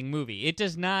depressing movie. It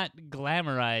does not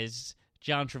glamorize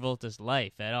John Travolta's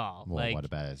life at all. Well, what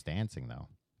about his dancing, though?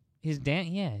 his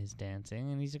his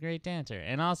dancing, and he's a great dancer.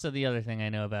 And also the other thing I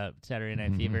know about Saturday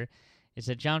Night Mhm. Fever is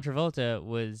that John Travolta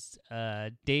was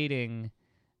dating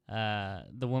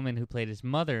the woman who played his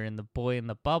mother in The Boy in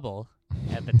the Bubble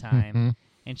at the time,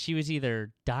 and she was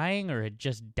either dying or had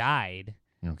just died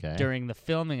Okay. during the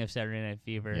filming of Saturday Night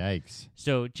Fever. Yikes.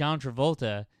 So John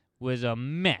Travolta was a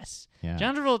mess. Yeah.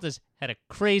 John Travolta's had a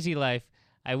crazy life.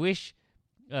 I wish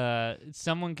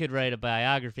someone could write a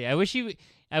biography. I wish he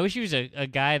was a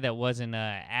guy that wasn't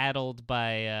addled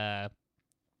by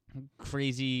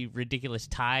crazy, ridiculous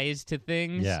ties to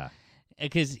things. Yeah.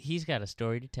 Because he's got a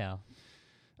story to tell.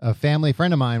 A family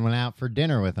friend of mine went out for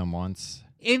dinner with him once.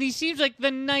 And he seems like the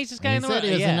nicest guy And in he the said world.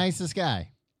 he was Yeah. the nicest guy.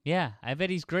 Yeah, I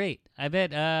bet he's great. I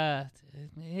bet,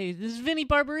 hey, this is Vinnie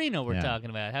Barbarino we're Yeah.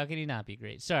 talking about. How can he not be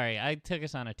great? Sorry, I took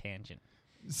us on a tangent.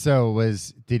 So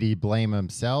did he blame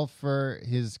himself for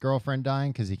his girlfriend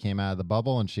dying because he came out of the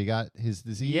bubble and she got his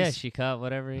disease? Yeah, she caught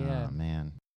whatever he had. Oh,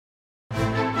 man.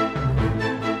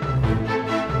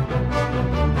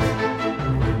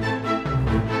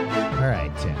 All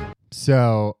right, Tim.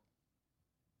 So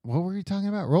what were we talking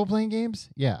about? Role-playing games?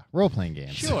 Yeah, role-playing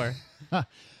games. Sure.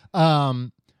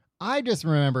 I just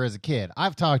remember as a kid,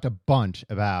 I've talked a bunch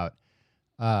about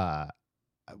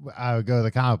I would go to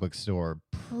the comic book store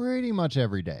pretty much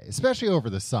every day, especially over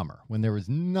the summer when there was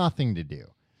nothing to do.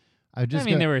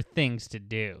 There were things to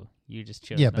do. You just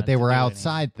chose. Yeah, not but they to were do any.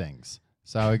 outside things.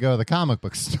 So I would go to the comic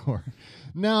book store.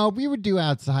 No, we would do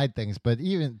outside things, but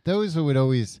even those would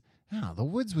always, the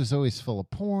woods was always full of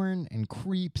porn and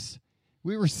creeps.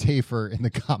 We were safer in the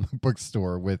comic book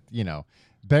store with,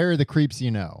 better the creeps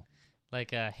you know.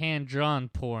 Like hand-drawn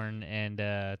porn and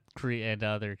and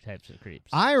other types of creeps.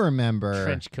 I remember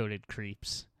Trench-coated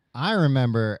creeps. I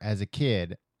remember as a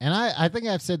kid, and I think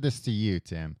I've said this to you,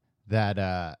 Tim, that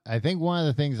I think one of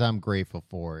the things I'm grateful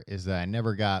for is that I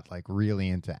never got like really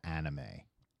into anime.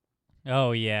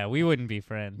 Oh yeah, we wouldn't be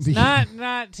friends.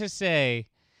 Not to say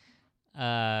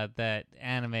that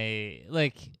anime,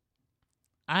 like,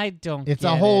 I don't. It's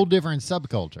get a whole it. different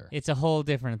subculture. It's a whole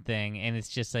different thing, and it's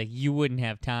just like you wouldn't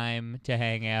have time to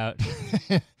hang out.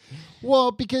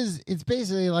 Well, because it's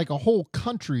basically like a whole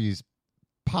country's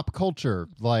pop culture.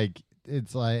 Like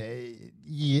it's like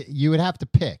you would have to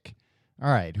pick. All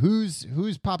right, whose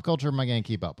pop culture am I going to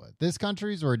keep up with? This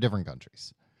country's or different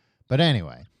countries? But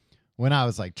anyway, when I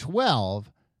was like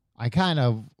 12, I kind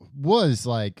of was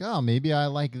like, oh, maybe I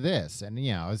like this. And,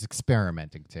 I was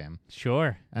experimenting, Tim.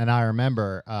 Sure. And I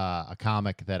remember a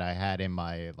comic that I had in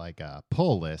my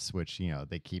pull list, which,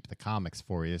 they keep the comics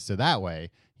for you. So that way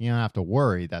you don't have to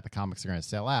worry that the comics are going to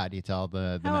sell out. You tell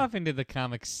the How often did the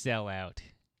comics sell out?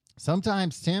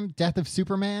 Sometimes, Tim, Death of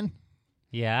Superman.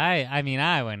 Yeah, I mean,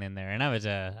 I went in there and I was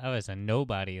a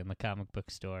nobody in the comic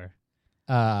book store.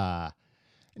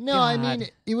 No, I mean,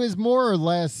 God. it was more or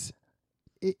less,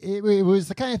 it was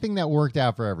the kind of thing that worked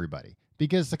out for everybody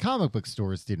because the comic book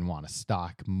stores didn't want to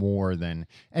stock more than,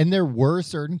 and there were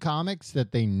certain comics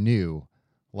that they knew,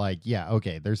 like, yeah,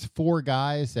 okay, there's 4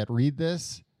 guys that read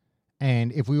this,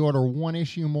 and if we order 1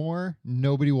 issue more,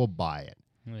 nobody will buy it.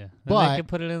 Yeah, But- I could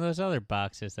put it in those other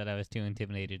boxes that I was too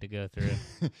intimidated to go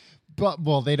through.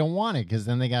 Well, they don't want it because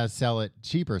then they got to sell it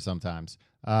cheaper sometimes.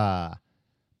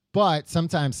 But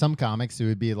sometimes some comics, it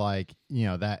would be like,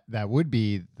 that would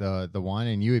be the one,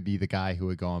 and you would be the guy who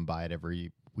would go and buy it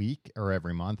every week or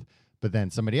every month. But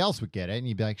then somebody else would get it, and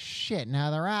you'd be like, shit,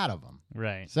 now they're out of them.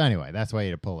 Right. So anyway, that's why you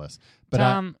had to pull this. But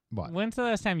Tom, what? when's the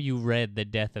last time you read The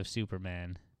Death of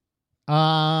Superman?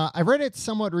 I read it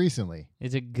somewhat recently.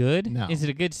 Is it good? No. Is it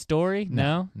a good story?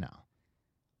 No? No.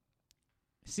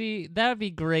 See, that would be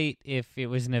great if it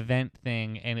was an event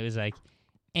thing and it was like,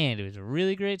 and it was a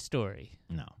really great story.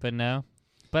 No. But no.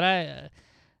 But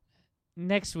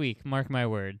next week, mark my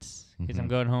words, because I'm Mhm.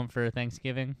 going home for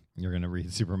Thanksgiving. You're gonna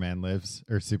read Superman Lives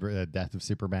or Death of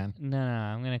Superman. No,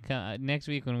 I'm gonna come next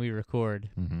week when we record.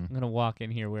 Mm-hmm. I'm gonna walk in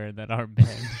here wearing that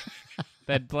armband,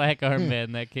 that black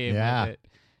armband that came with it,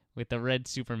 with the red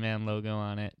Superman logo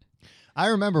on it. I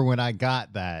remember when I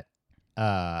got that.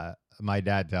 My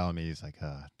dad telling me, he's like,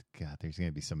 "Oh God, there's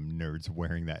gonna be some nerds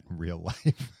wearing that in real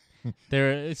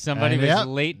life." Somebody was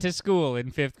late to school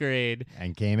in 5th grade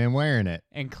and came in wearing it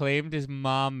and claimed his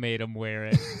mom made him wear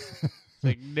it. It's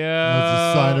like, no,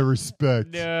 that's a sign of respect.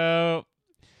 No,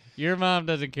 your mom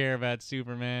doesn't care about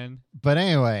Superman. But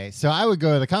anyway, so I would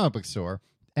go to the comic book store,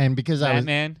 and because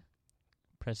Batman,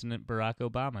 President Barack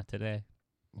Obama today.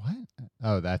 What?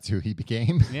 Oh, that's who he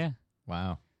became? Yeah.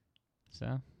 Wow.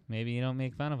 So maybe you don't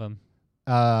make fun of him.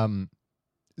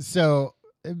 So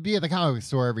it'd be at the comic book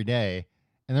store every day,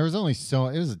 and there was only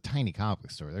it was a tiny comic book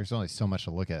store. There's only so much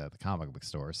to look at the comic book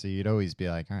store. So you'd always be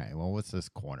like, all right, well, what's this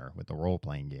corner with the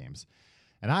role-playing games?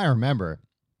 And I remember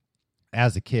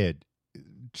as a kid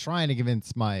trying to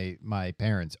convince my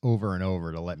parents over and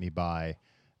over to let me buy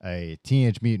a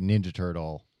Teenage Mutant Ninja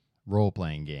Turtle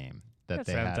role-playing game that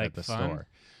they had at the store.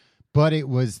 But it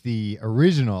was the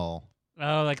original.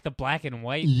 Oh, like the black and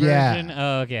white version?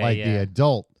 Oh, okay. Like the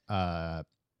adult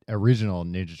original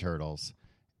Ninja Turtles.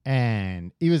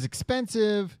 And it was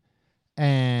expensive.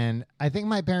 And I think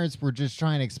my parents were just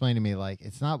trying to explain to me, like,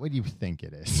 it's not what you think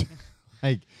it is.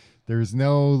 Like, there's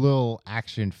no little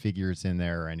action figures in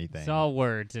there or anything. It's all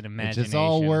words and imagination. It's just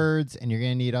all words, and you're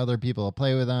going to need other people to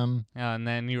play with them. Oh, and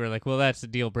then you were like, well, that's the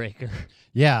deal breaker.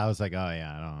 Yeah, I was like, oh,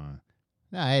 yeah, I don't know.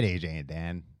 No, I had AJ and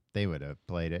Dan. They would have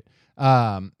played it.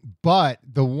 But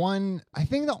the one, I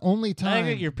think the only time. I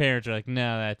think your parents are like,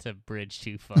 no, that's a bridge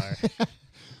too far.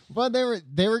 But they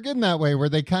were good in that way where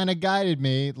they kind of guided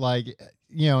me, like,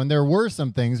 you know, and there were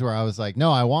some things where I was like,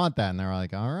 no, I want that. And they were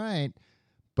like, all right.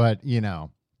 But, you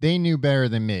know, they knew better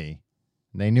than me.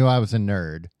 They knew I was a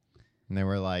nerd. And they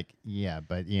were like, yeah,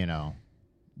 but, you know,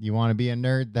 you want to be a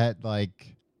nerd that,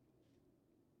 like,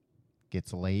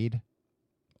 gets laid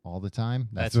all the time?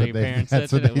 That's what your parents said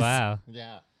to you? Wow.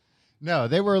 Yeah. No,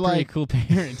 they were pretty like cool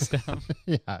parents stuff.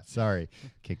 Yeah, sorry.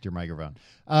 Kicked your microphone.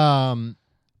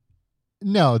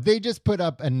 No, they just put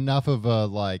up enough of a,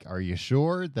 like, are you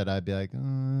sure? That I'd be like,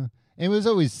 It was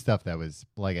always stuff that was,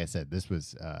 like I said, this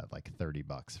was like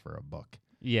 $30 for a book.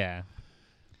 Yeah.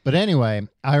 But anyway,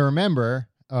 I remember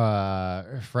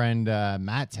friend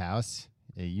Matt's house.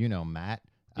 You know Matt.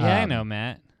 Yeah, I know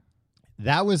Matt.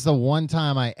 That was the one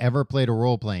time I ever played a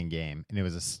role-playing game, and it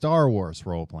was a Star Wars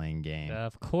role-playing game.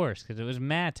 Of course, because it was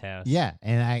Matt's house. Yeah,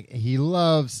 and he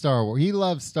loved Star Wars. He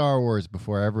loved Star Wars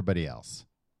before everybody else.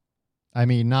 I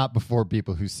mean, not before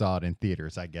people who saw it in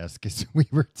theaters, I guess, because we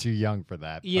were too young for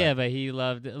that. Yeah, but he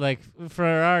loved it. Like, for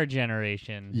our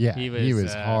generation. Yeah, he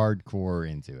was hardcore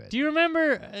into it. Do you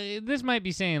remember, this might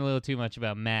be saying a little too much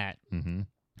about Matt. Mm-hmm. Do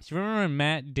you remember when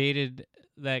Matt dated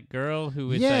that girl who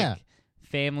was, like,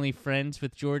 family friends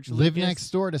with George Lucas? Lived next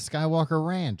door to Skywalker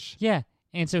Ranch. Yeah,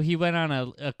 and so he went on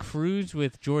a cruise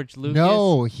with George Lucas?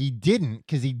 No, he didn't,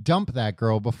 because he dumped that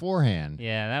girl beforehand.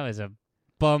 Yeah, that was a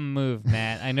bum move,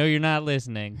 Matt. I know you're not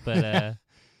listening, but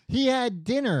he had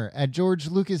dinner at George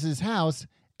Lucas's house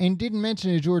and didn't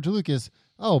mention to George Lucas,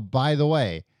 oh, by the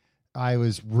way, I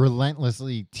was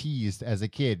relentlessly teased as a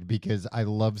kid because I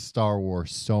love Star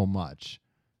Wars so much.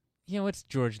 Yeah, what's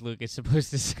George Lucas supposed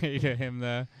to say to him,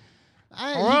 though?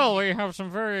 Well, we have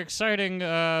some very exciting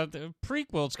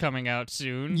prequels coming out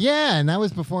soon. Yeah, and that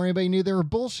was before anybody knew they were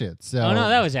bullshit. So. Oh no,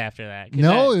 that was after that.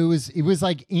 No, it was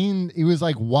like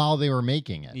while they were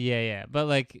making it. Yeah, but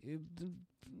like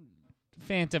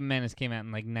Phantom Menace came out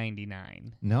in like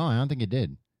 '99. No, I don't think it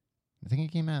did. I think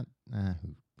it came out.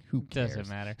 Who cares? Doesn't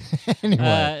matter.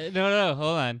 Anyway, no,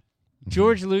 hold on.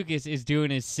 George Lucas is doing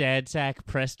his Sad Sack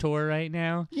press tour right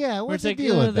now. Yeah, what's the like,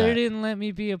 deal with that? They didn't let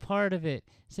me be a part of it.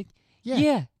 It's like,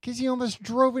 yeah, because he almost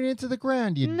drove it into the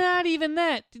ground. Not even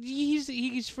that.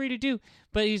 He's free to do,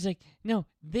 but he's like, no,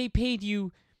 they paid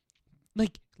you,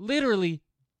 like, literally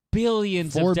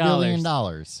billions of dollars. $4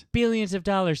 billion. Billions of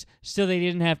dollars, so they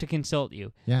didn't have to consult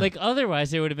you. Yeah. Like, otherwise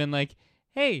they would have been like,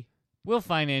 hey, we'll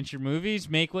finance your movies,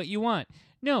 make what you want.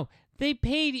 No, they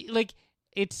paid, like,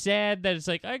 it's sad that it's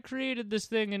like, I created this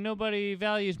thing and nobody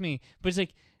values me. But it's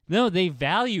like, no, they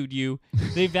valued you.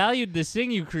 They valued this thing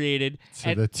you created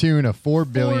to the tune of $4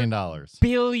 billion. $4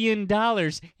 billion.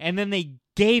 And then they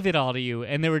gave it all to you.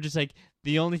 And they were just like,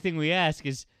 the only thing we ask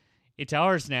is, it's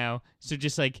ours now. So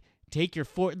just, like, take your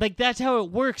like, that's how it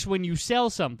works when you sell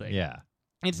something. Yeah.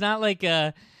 It's not like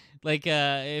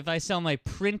if I sell my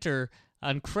printer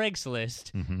on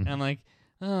Craigslist, and I'm like,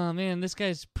 oh man, this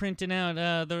guy's printing out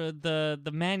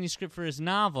the manuscript for his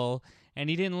novel, and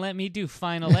he didn't let me do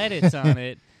final edits on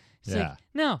it. It's like,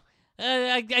 no,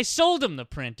 I sold him the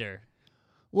printer.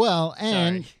 Well,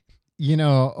 and Sorry.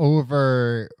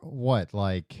 Over what,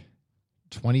 like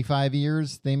 25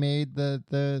 years they made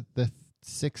the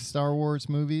 6 Star Wars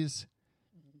movies.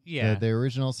 Yeah. The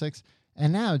original 6.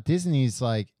 And now Disney's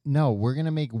like, no, we're going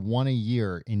to make one a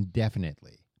year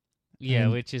indefinitely. Yeah,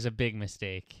 which is a big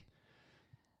mistake.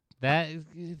 That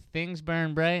things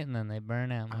burn bright and then they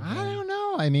burn out. I don't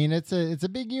know. I mean, it's a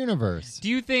big universe. Do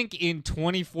you think in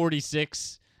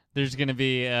 2046 there's going to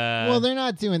be well, they're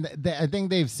not doing that. I think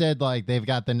they've said like they've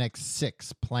got the next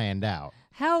 6 planned out.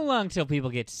 How long till people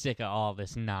get sick of all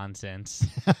this nonsense?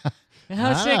 It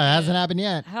hasn't happened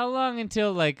yet. How long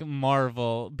until like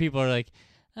Marvel people are like,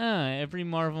 every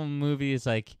Marvel movie is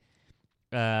like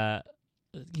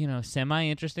semi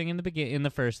interesting in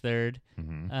the first third.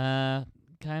 Mm-hmm.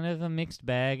 Kind of a mixed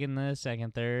bag in the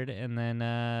second third, and then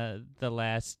the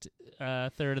last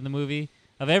third of the movie,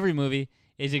 of every movie,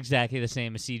 is exactly the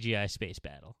same as CGI space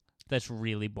battle. That's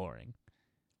really boring.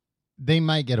 They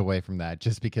might get away from that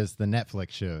just because the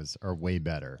Netflix shows are way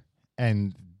better.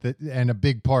 And a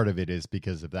big part of it is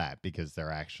because of that, because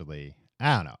they're actually,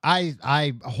 I don't know.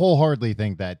 I wholeheartedly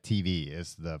think that TV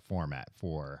is the format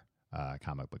for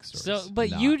comic book stories. So,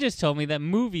 but you just told me that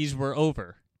movies were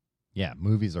over. Yeah,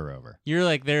 movies are over. You're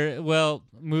like,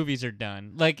 movies are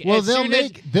done. Like, well,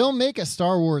 they'll make a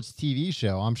Star Wars TV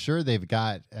show. I'm sure they've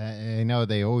got. I know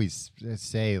they always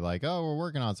say like, "Oh, we're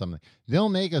working on something." They'll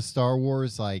make a Star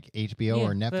Wars like HBO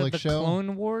or Netflix the show.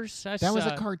 Clone Wars. That was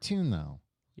a cartoon, though.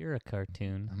 You're a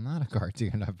cartoon. I'm not a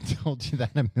cartoon. I've told you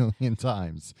that a million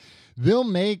times. They'll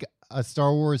make a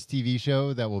Star Wars TV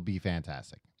show that will be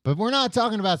fantastic. But we're not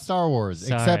talking about Star Wars,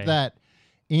 except that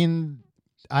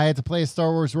I had to play a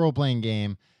Star Wars role-playing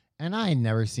game, and I had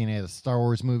never seen any of the Star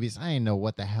Wars movies. I didn't know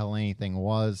what the hell anything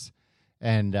was.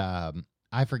 And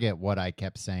I forget what I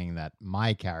kept saying that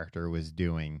my character was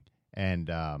doing, and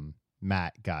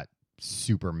Matt got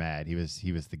super mad. He was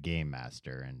the game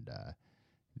master, and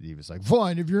he was like,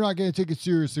 "Fine, if you're not going to take it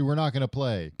seriously, we're not going to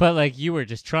play." But like you were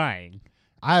just trying.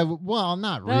 Well,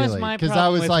 not that really, because I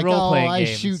was like, "Oh, I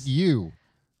shoot you."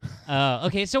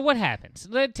 Okay, so what happens?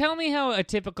 Tell me how a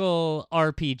typical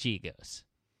RPG goes.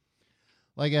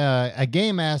 Like a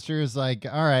game master is like,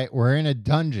 all right, we're in a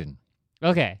dungeon.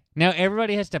 Okay, now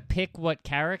everybody has to pick what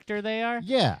character they are?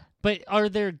 Yeah. But are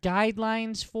there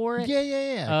guidelines for it?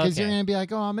 Yeah. Because you're going to be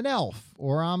like, oh, I'm an elf,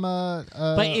 or I'm a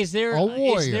But is there a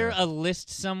warrior. Is there a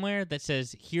list somewhere that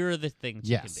says, here are the things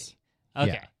you can be?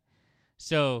 Okay. Yeah.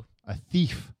 So a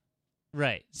thief.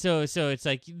 Right. So it's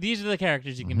like, these are the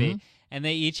characters you can be. And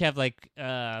they each have like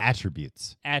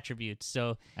attributes.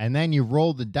 So and then you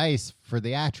roll the dice for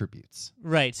the attributes.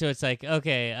 Right. So it's like,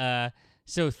 okay,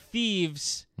 so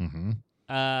thieves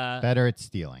better at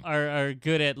stealing. Are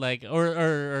good at like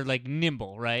or like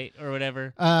nimble, right? Or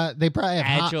whatever. They probably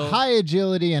have high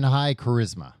agility and high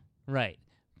charisma. Right.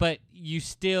 But you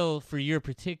still, for your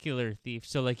particular thief,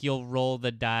 so like you'll roll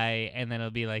the die and then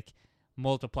it'll be like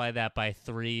multiply that by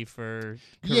 3 for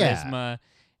charisma.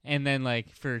 And then,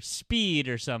 like, for speed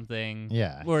or something,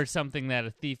 or something that a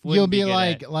thief wouldn't you'll be good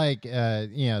like, at.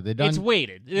 they done. It's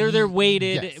weighted. They're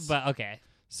weighted, yes. but okay.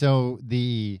 So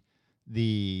the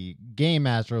game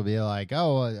master will be like,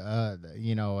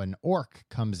 an orc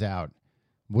comes out.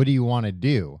 What do you want to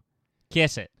do?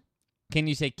 Kiss it. Can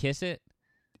you say kiss it?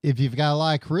 If you've got a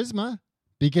lot of charisma.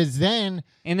 Because then,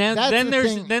 and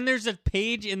then there's a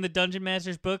page in the Dungeon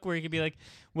Master's book where you can be like,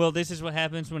 well, this is what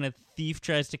happens when a thief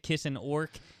tries to kiss an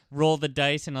orc. Roll the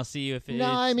dice, and I'll see you if it.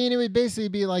 No, I mean it would basically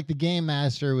be like the game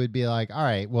master would be like, all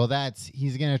right, well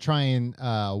he's gonna try and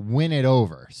win it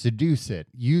over, seduce it,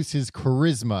 use his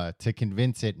charisma to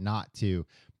convince it not to.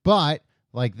 But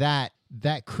like that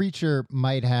creature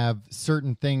might have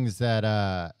certain things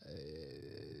that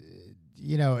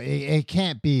it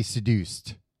can't be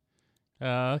seduced.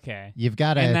 Oh, okay. You've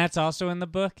got to, and that's also in the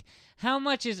book. How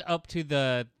much is up to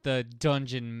the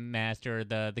dungeon master, or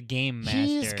the game master?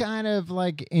 He's kind of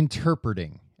like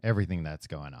interpreting everything that's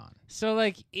going on. So,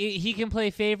 like, he can play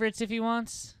favorites if he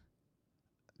wants?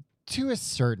 To a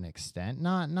certain extent.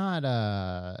 Not That's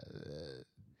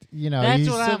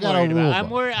what I'm worried about.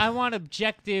 I want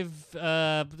objective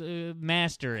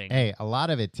mastering. Hey, a lot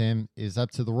of it, Tim, is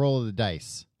up to the roll of the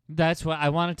dice. That's what I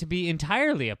want it to be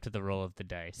entirely up to the roll of the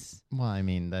dice. Well, I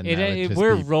mean, then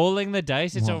we're rolling the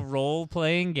dice. It's a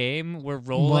role-playing game. We're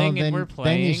rolling and we're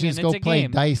playing, then you just and go it's a play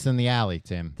game. dice in the alley,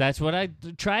 Tim. That's what I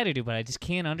try to do, but I just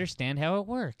can't understand how it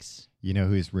works. You know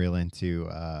who's real into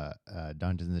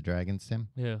Dungeons and Dragons, Tim?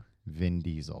 Who? Vin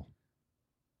Diesel.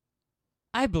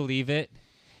 I believe it.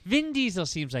 Vin Diesel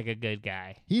seems like a good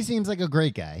guy. He seems like a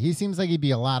great guy. He seems like he'd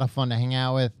be a lot of fun to hang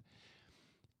out with.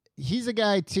 He's a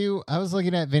guy, too. I was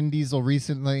looking at Vin Diesel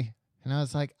recently, and I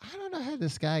was like, I don't know how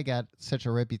this guy got such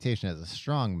a reputation as a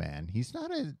strong man. He's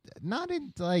not in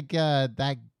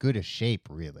that good a shape,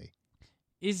 really.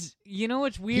 You know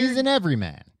what's weird? He's an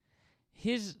everyman.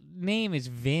 His name is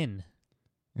Vin.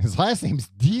 His last name's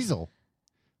Diesel.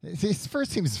 His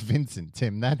first name's Vincent,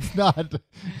 Tim. That's not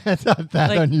that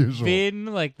Like unusual. Vin,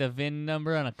 like the VIN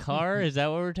number on a car? Is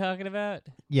that what we're talking about?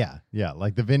 Yeah,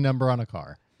 like the VIN number on a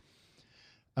car.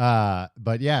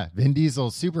 But yeah, Vin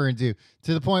Diesel's super into,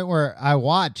 to the point where I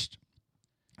watched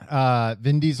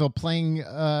Vin Diesel playing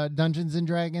Dungeons and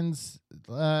Dragons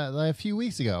a few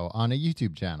weeks ago on a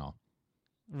YouTube channel.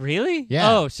 Really?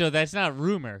 Yeah. Oh, so that's not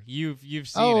rumor. You've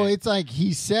seen it. It's like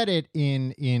he said it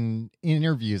in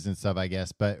interviews and stuff, I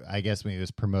guess. But I guess when he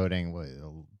was promoting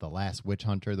The Last Witch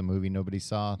Hunter, the movie nobody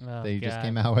saw that he just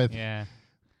came out with. Yeah.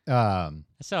 I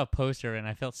saw a poster and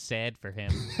I felt sad for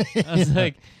him. I was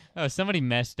like, oh, somebody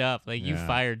messed up. Like, you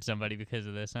fired somebody because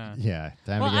of this, huh? Yeah.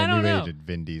 Time Well, to get I a don't new know. agent,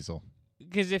 Vin Diesel.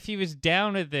 Because if he was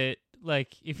down with it,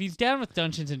 like, if he's down with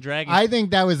Dungeons and Dragons, I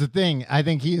think that was the thing. I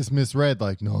think he is misread.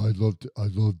 Like, no, I'd love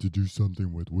to do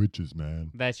something with witches, man.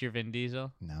 that's your Vin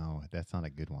Diesel? No, that's not a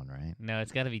good one, right? No,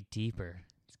 it's got to be deeper.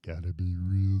 It's gotta be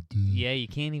real deep. Yeah, you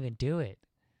can't even do it.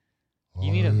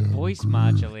 You need a voice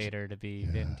modulator to be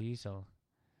Vin Diesel.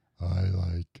 I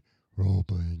like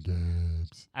role-playing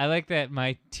games. I like that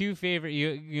my two favorite...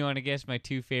 You want to guess my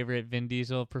two favorite Vin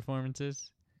Diesel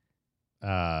performances?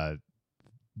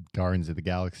 Guardians of the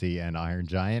Galaxy and Iron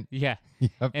Giant. Yeah.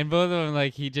 Yep. And both of them,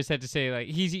 like, he just had to say, like,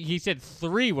 he said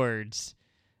 3 words.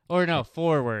 Or no,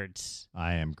 4 words.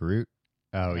 I am Groot.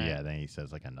 Oh, Right. yeah. Then he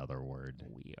says, like, another word.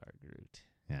 We are Groot.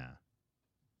 Yeah.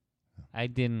 I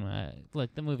didn't...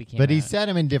 look, the movie came But he out. said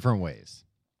him in different ways.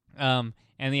 And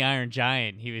the Iron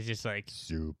Giant, he was just like...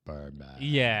 Superman.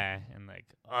 Yeah. And like,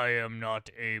 I am not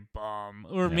a bomb.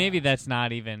 Or Yeah. maybe that's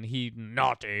not even... He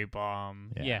not a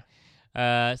bomb. Yeah.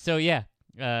 Yeah. So, yeah.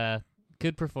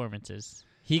 Good performances.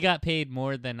 He got paid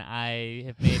more than I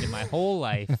have made in my whole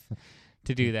life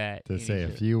to do that. To And say he a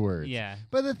should- few words. Yeah.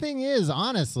 But the thing is,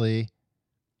 honestly,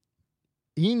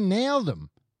 he nailed them.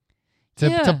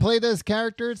 Yeah. To play those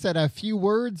characters that have few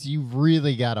words, you've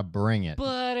really got to bring it.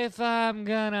 But if I'm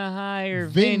gonna hire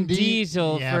Vin Vin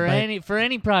Diesel Yeah, for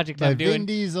any project I'm But doing, Vin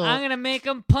Diesel, I'm gonna make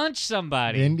him punch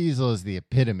somebody. Vin Diesel is the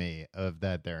epitome of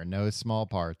that. There are no small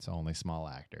parts, only small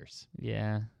actors.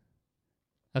 Yeah.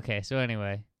 Okay, so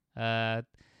anyway.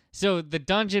 So the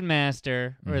Dungeon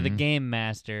Master or the Mhm. Game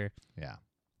Master, Yeah.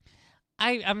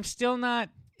 I'm still not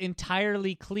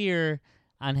entirely clear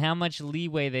on how much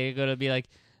leeway they're gonna be like,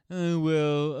 oh,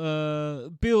 well,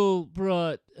 Bill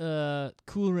brought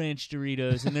Cool Ranch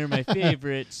Doritos and they're my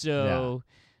favorite, so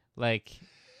like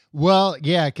Well,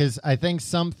 yeah, because I think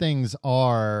some things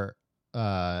are. so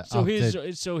up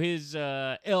his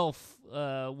elf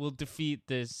will defeat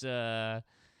this yeah.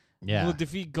 will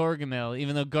defeat Gargamel,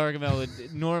 even though Gargamel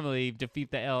would normally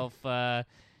defeat the elf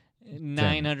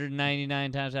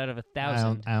 999 times out of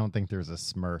 1,000. I don't think there's a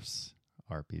Smurfs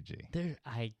RPG.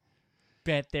 I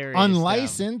bet there is.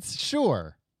 Unlicensed,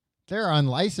 sure. There are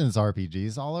unlicensed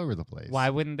RPGs all over the place. Why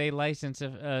wouldn't they license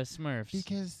Smurfs?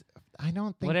 Because I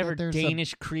don't think Whatever that there's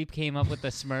Danish creep came up with the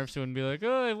Smurfs wouldn't be like,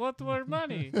 oh, I want more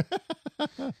money.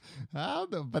 But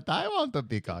I want to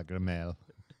be Gargamel.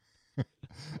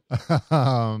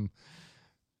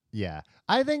 Yeah.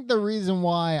 I think the reason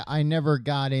why I never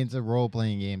got into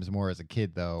role-playing games more as a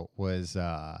kid, though, was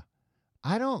I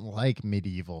don't like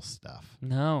medieval stuff.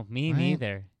 No, me Right?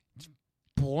 neither. It's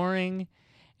boring.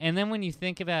 And then when you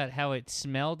think about how it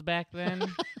smelled back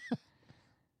then,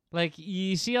 like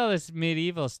you see all this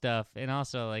medieval stuff and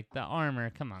also like the armor.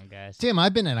 Come on, guys. Tim,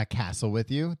 I've been in a castle with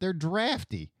you. They're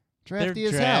drafty. They're Drafty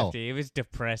as hell. drafty. It was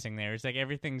depressing there. It's like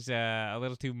everything's a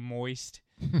little too moist,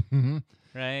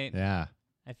 right? Yeah.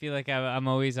 I feel like I'm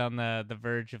always on the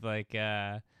verge of like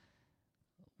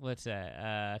what's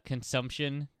that?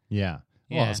 Consumption. Yeah.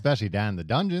 Yeah. Well, especially down in the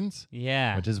dungeons,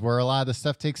 Yeah. which is where a lot of the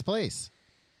stuff takes place.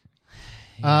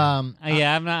 Yeah.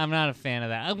 Yeah, I'm not a fan of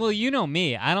that. Well, you know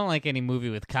me. I don't like any movie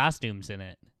with costumes in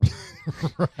it.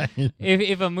 Right.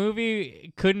 If a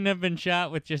movie couldn't have been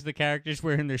shot with just the characters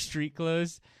wearing their street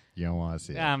clothes, You don't want to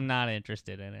see it. I'm not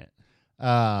interested in it.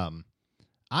 I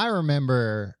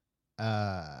remember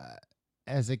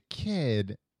as a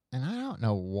kid, and I don't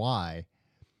know why,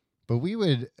 but we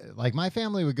would, like, my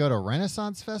family would go to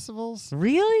Renaissance festivals.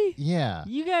 Really? Yeah.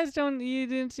 You guys you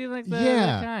didn't seem like the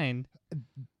Yeah. kind.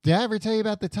 Did I ever tell you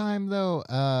about the time, though,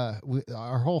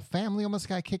 our whole family almost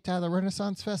got kicked out of the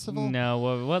Renaissance Festival? No,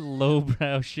 what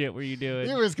lowbrow shit were you doing?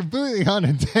 It was completely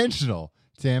unintentional,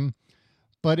 Tim.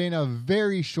 But in a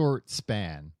very short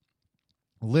span,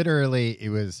 literally, it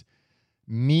was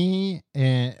me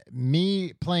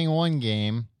playing one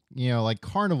game, like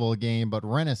carnival game, but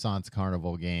Renaissance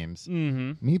carnival games.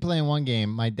 Mm-hmm. Me playing one game,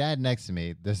 my dad next to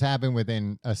me. This happened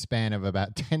within a span of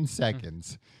about 10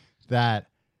 seconds.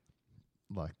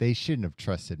 Look, they shouldn't have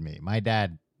trusted me. My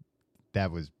dad,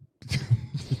 that was...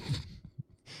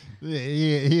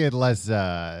 he had less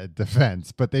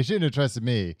defense, but they shouldn't have trusted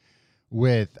me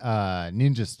with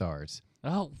Ninja Stars.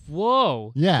 Oh,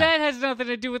 whoa. Yeah. That has nothing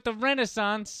to do with the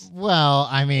Renaissance. Well,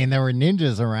 I mean, there were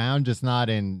ninjas around, just not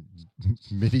in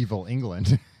medieval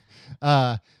England.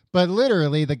 But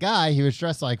literally, the guy, he was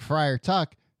dressed like Friar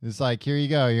Tuck. It's like, here you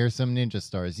go. Here's some Ninja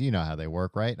Stars. You know how they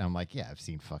work, right? And I'm like, yeah, I've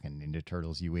seen fucking Ninja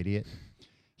Turtles, you idiot.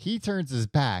 He turns his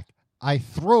back. I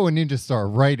throw a Ninja Star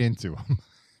right into him.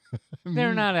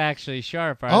 They're not actually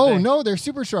sharp, are Oh, they? no, they're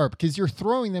super sharp because you're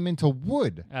throwing them into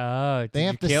wood. Oh, did They you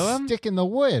have to kill him? stick in the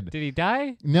wood. Did he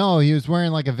die? No, he was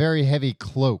wearing like a very heavy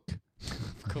cloak.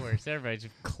 Of course, everybody's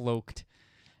cloaked.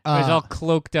 Everybody's all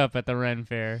cloaked up at the Ren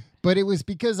Fair. But it was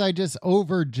because I just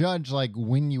overjudged like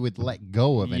when you would let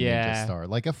go of a Yeah. Ninja Star.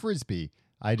 Like a Frisbee.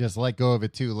 I just let go of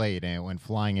it too late and it went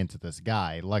flying into this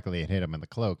guy. Luckily, it hit him in the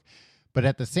cloak. But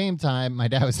at the same time, my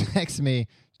dad was next to me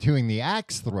doing the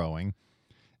axe throwing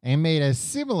and made a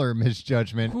similar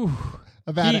misjudgment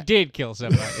about He did kill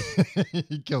somebody.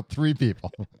 he killed 3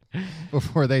 people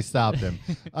before they stopped him.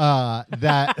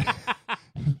 That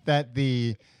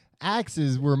the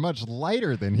axes were much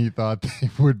lighter than he thought they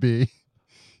would be.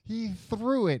 He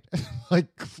threw it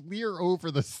like clear over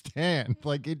the stand.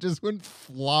 Like it just went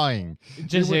flying.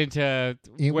 Just it into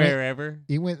it wherever.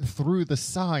 It went through the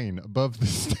sign above the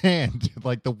stand,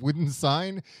 like the wooden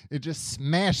sign. It just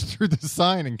smashed through the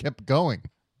sign and kept going.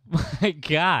 My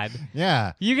God.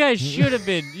 Yeah. You guys should have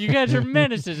been. You guys are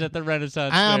menaces at the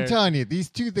Renaissance I'm Fair. telling you, these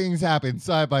two things happened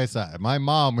side by side. My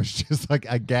mom was just like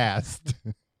aghast.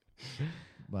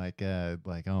 like,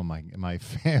 oh my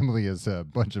family is a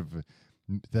bunch of...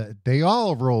 They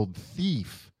all rolled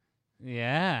thief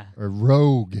Yeah. or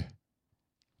rogue.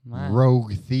 My-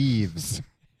 Rogue thieves.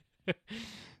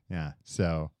 Yeah,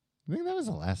 so I think that was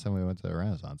the last time we went to the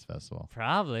Renaissance Festival.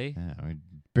 Probably. Yeah, we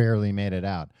barely made it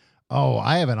out. Oh,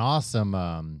 I have an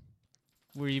awesome...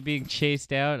 Were you being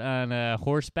chased out on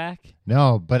horseback?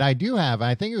 No, but I do have,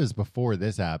 I think it was before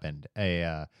this happened,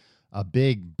 a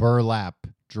big burlap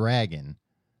dragon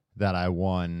that I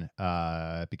won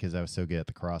because I was so good at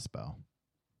the crossbow.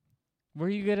 Were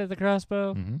you good at the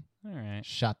crossbow? Mm-hmm. All right.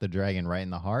 Shot the dragon right in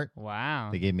the heart. Wow.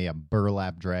 They gave me a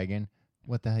burlap dragon.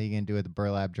 What the hell are you going to do with the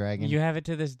burlap dragon? You have it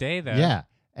to this day, though. Yeah.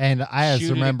 And I just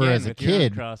Shoot it remember again as a with your own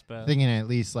kid crossbow. thinking at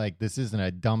least like this isn't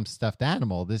a dumb stuffed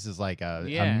animal. This is like a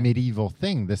medieval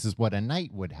thing. This is what a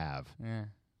knight would have. Yeah.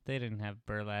 They didn't have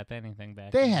burlap anything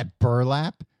back They then. had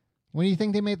burlap. What do you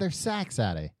think they made their sacks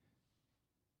out of?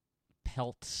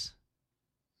 Pelts.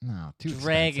 No, too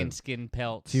Dragon expensive. skin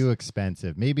pelts. Too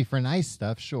expensive. Maybe for nice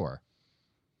stuff, sure.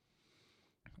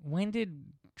 When did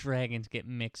dragons get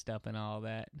mixed up in all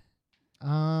that?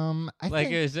 I Like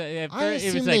think, it was, I it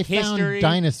assume was they like history. found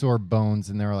dinosaur bones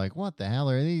and they were like, "What the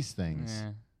hell are these things?"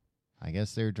 Yeah. I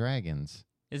guess they're dragons.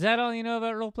 Is that all you know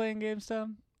about role playing games,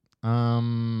 Tom?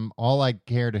 All I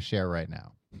care to share right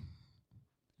now.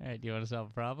 All right. Do you want to solve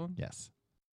a problem? Yes.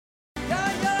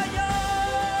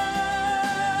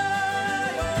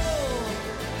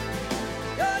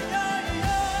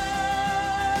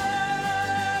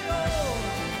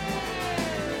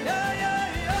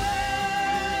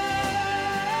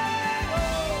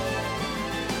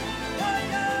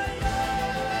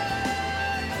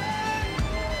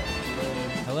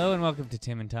 Hello and welcome to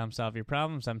Tim and Tom Solve Your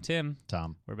Problems. I'm Tim.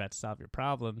 Tom. We're about to solve your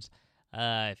problems.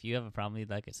 If you have a problem you'd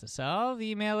like us to solve,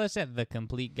 email us at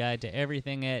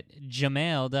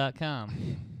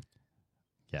thecompleteguidetoeverything@gmail.com.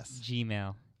 Yes.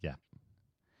 Gmail.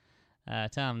 Yeah.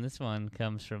 Tom, this one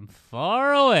comes from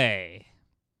far away.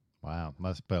 Wow.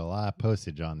 Must put a lot of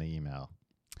postage on the email.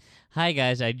 Hi,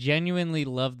 guys. I genuinely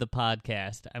love the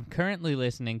podcast. I'm currently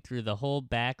listening through the whole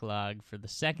backlog for the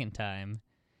second time,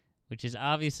 which is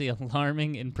obviously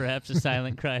alarming and perhaps a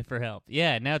silent cry for help.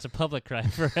 Yeah, now it's a public cry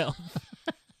for help.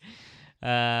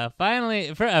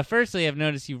 Firstly, I've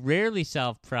noticed you rarely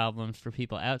solve problems for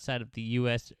people outside of the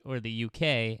U.S. or the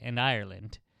U.K. and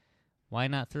Ireland. Why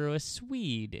not throw a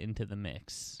Swede into the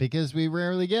mix? Because we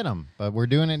rarely get them, but we're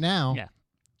doing it now. Yeah.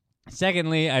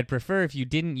 Secondly, I'd prefer if you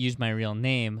didn't use my real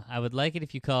name. I would like it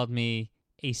if you called me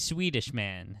a Swedish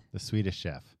man. The Swedish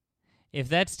chef. If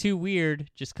that's too weird,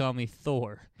 just call me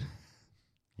Thor.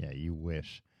 Yeah, you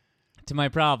wish. To my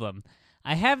problem,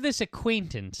 I have this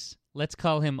acquaintance. Let's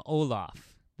call him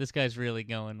Olaf. This guy's really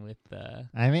going with...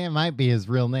 I mean, it might be his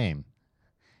real name.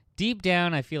 Deep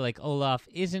down, I feel like Olaf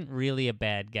isn't really a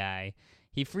bad guy.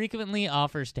 He frequently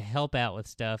offers to help out with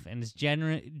stuff and is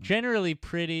generally a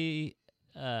pretty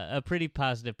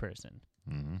positive person.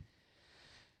 Mm-hmm.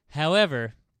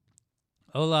 However,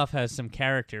 Olaf has some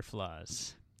character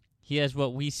flaws. He has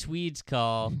what we Swedes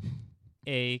call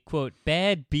a, quote,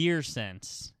 bad beer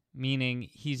sense, meaning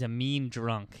he's a mean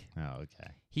drunk. Oh,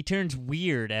 okay. He turns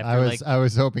weird after, I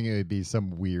was hoping it would be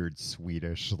some weird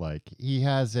Swedish, like, he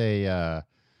has a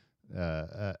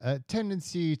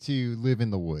tendency to live in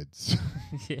the woods.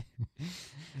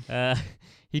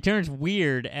 He turns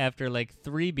weird after,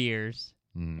 3 beers,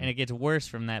 Mm. and it gets worse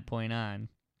from that point on.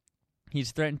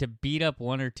 He's threatened to beat up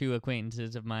 1 or 2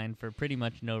 acquaintances of mine for pretty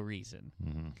much no reason.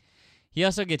 Mm-hmm. He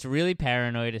also gets really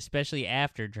paranoid, especially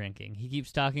after drinking. He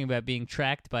keeps talking about being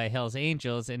tracked by Hell's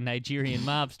Angels and Nigerian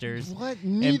mobsters. What?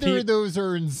 Neither of those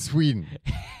are in Sweden.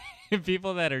 And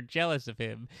people that are jealous of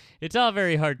him. It's all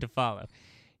very hard to follow.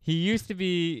 He used to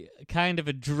be kind of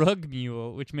a drug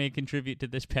mule, which may contribute to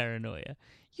this paranoia.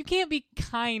 You can't be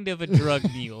kind of a drug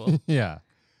mule. Yeah.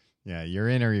 Yeah, you're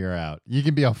in or you're out. You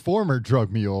can be a former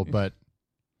drug mule, but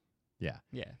yeah.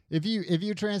 Yeah. If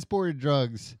you transported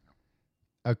drugs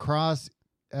across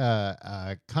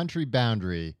a country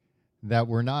boundary that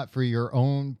were not for your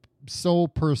own sole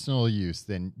personal use,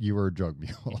 then you were a drug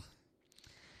mule.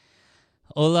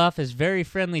 Olaf is very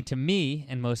friendly to me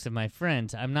and most of my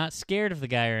friends. I'm not scared of the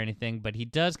guy or anything, but he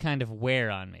does kind of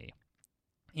wear on me.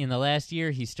 In the last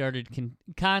year, he started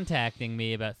contacting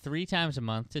me about 3 times a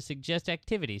month to suggest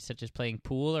activities such as playing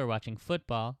pool or watching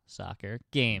football, soccer,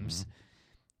 games.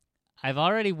 I've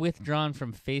already withdrawn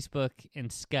from Facebook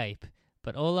and Skype,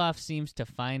 but Olaf seems to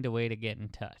find a way to get in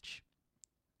touch.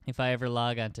 If I ever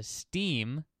log onto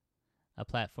Steam, a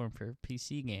platform for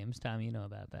PC games, Tom, you know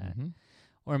about that, Mm-hmm.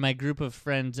 or my group of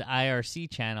friends' IRC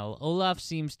channel, Olaf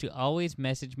seems to always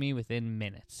message me within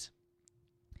minutes.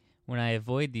 When I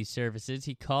avoid these services,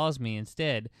 he calls me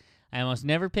instead. I almost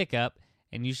never pick up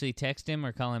and usually text him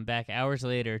or call him back hours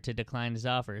later to decline his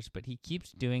offers, but he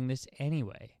keeps doing this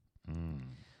anyway.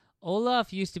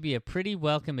 Olaf used to be a pretty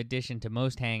welcome addition to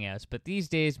most hangouts, but these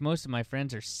days most of my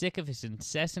friends are sick of his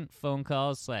incessant phone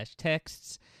calls /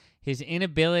 texts, his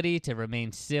inability to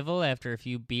remain civil after a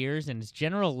few beers, and his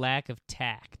general lack of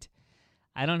tact.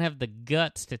 I don't have the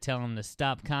guts to tell him to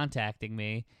stop contacting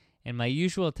me, and my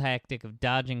usual tactic of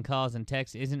dodging calls and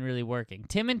texts isn't really working.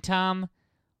 Tim and Tom,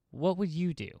 what would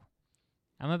you do?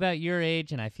 I'm about your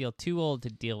age, and I feel too old to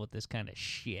deal with this kind of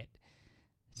shit.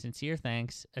 Sincere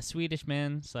thanks, a Swedish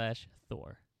man /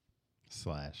 Thor. /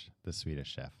 the Swedish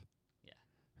chef. Yeah.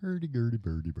 Hurdy-gurdy,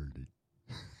 birdie.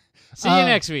 See you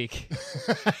next week.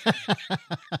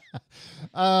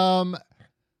 Now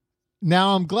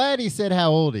I'm glad he said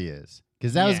how old he is,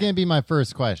 because that was going to be my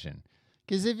first question.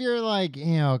 Because if you're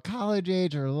college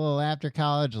age or a little after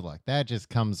college, look, that just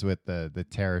comes with the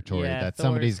territory that Thor's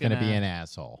somebody's going to be an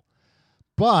asshole.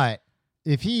 But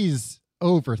if he's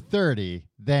over 30,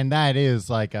 then that is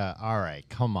all right,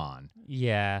 come on.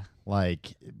 Yeah.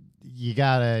 You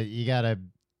gotta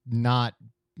not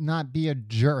be a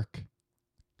jerk.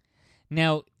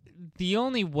 Now, the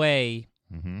only way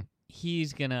Mm-hmm.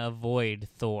 he's going to avoid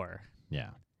Thor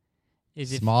Yeah.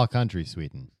 is if Small country,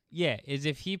 Sweden. Yeah, is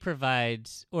if he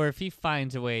provides, or if he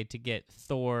finds a way to get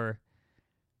Thor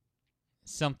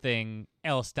something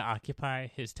else to occupy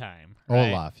his time.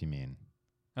 Right? Olaf, you mean?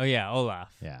 Oh, yeah,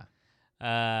 Olaf. Yeah.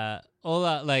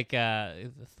 Olaf,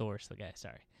 Thor's the guy,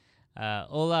 sorry.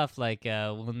 Olaf,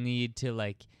 will need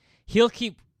to,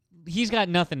 he's got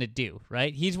nothing to do,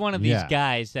 right? He's one of these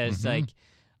guys that's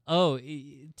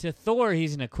to Thor,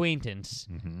 he's an acquaintance.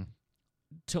 Mm-hmm.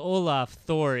 To Olaf,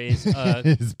 Thor is a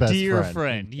His best dear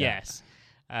friend. Yes.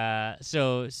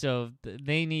 So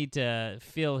they need to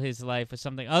fill his life with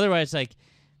something. Otherwise, I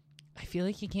feel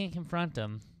like you can't confront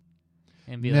him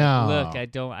and be No. like, "Look,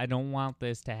 I don't want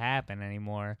this to happen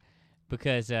anymore,"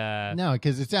 because No,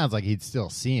 because it sounds like he'd still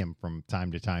see him from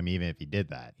time to time, even if he did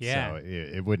that. Yeah. So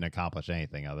it wouldn't accomplish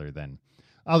anything other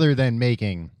than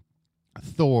making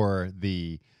Thor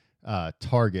the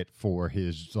target for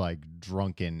his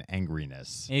drunken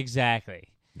angriness. exactly.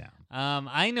 Yeah.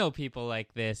 I know people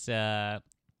like this that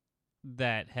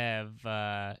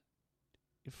have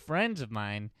friends of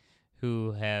mine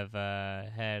who have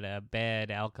had a bad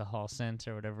alcohol sense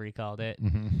or whatever he called it,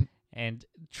 Mm-hmm. and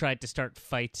tried to start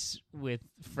fights with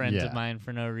friends of mine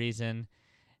for no reason.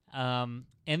 And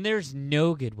there's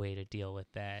no good way to deal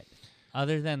with that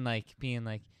other than being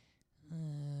like,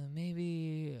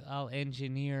 maybe I'll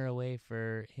engineer a way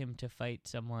for him to fight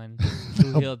someone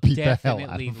who he'll beat the hell out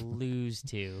definitely of him. lose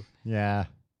to. Yeah.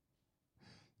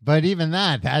 But even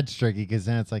that's tricky because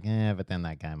then it's like, but then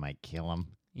that guy might kill him.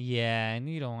 Yeah, and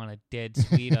you don't want a dead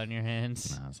Swede on your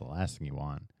hands. No, that's the last thing you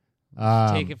want.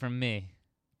 Take it from me.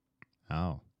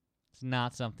 Oh. It's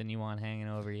not something you want hanging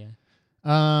over you.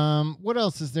 What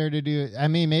else is there to do? I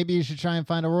mean, maybe you should try and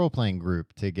find a role-playing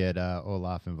group to get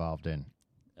Olaf involved in.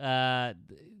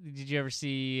 Did you ever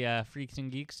see Freaks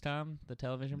and Geeks, Tom, the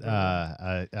television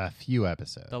program? A few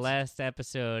episodes. The last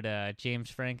episode, James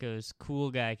Franco's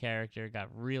cool guy character got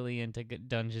really into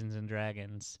Dungeons and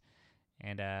Dragons,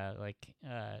 and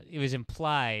it was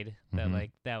implied that Mhm.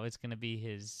 like that was gonna be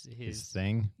his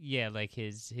thing. yeah, like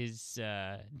his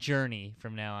journey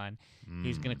from now on. He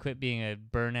was gonna Mm. quit being a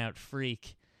burnout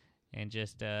freak and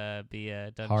just be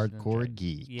a Dungeons and Hardcore Dragons.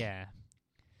 geek. Yeah.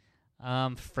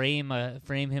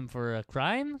 Frame him for a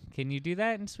crime? Can you do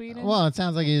that in Sweden? Well, it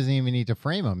sounds like he doesn't even need to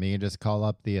frame him. He can just call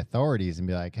up the authorities and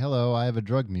be like, "Hello, I have a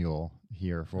drug mule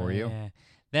here for you." Yeah.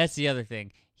 That's the other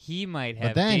thing. He might But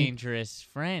have then- dangerous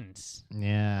friends.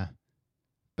 Yeah.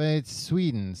 But it's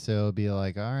Sweden, so it'll be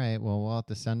like, all right, well, we'll have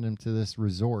to send him to this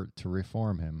resort to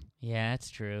reform him. Yeah, that's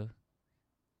true.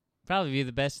 Probably be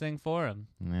the best thing for him.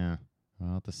 Yeah.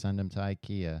 We'll have to send him to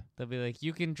IKEA. They'll be like,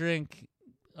 you can drink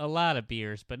a lot of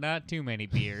beers, but not too many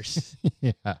beers.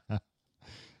 Yeah.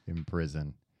 In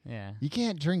prison. Yeah. You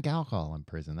can't drink alcohol in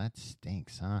prison. That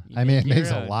stinks, huh? You I mean, make it your makes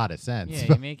a own. lot of sense. Yeah, you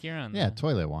but- make your own. yeah, though.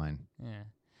 toilet wine. Yeah.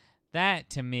 That,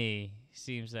 to me,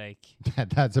 seems like...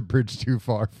 That's a bridge too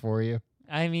far for you.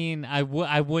 I mean, I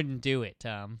wouldn't do it,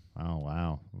 Tom. Oh,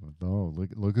 wow. Oh,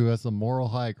 look who has the moral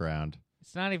high ground.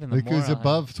 It's not even the Look who's moral.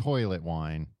 above toilet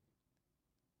wine.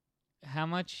 How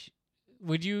much...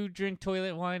 Would you drink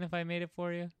toilet wine if I made it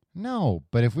for you? No,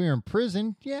 but if we were in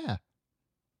prison, yeah.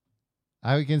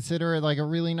 I would consider it like a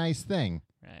really nice thing.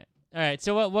 Right. All right,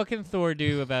 so what can Thor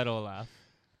do about Olaf?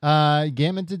 Get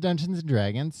him into Dungeons and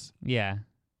Dragons. Yeah.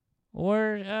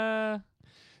 Or,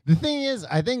 The thing is,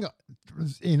 I think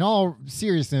in all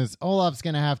seriousness, Olaf's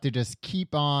going to have to just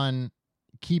keep on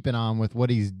keeping on with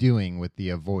what he's doing with the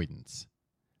avoidance.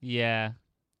 yeah.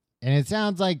 And it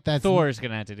sounds like that's Thor's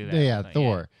going to have to do that. Yeah, but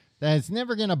Thor. That it's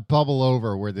never going to bubble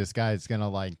over where this guy's going to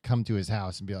like come to his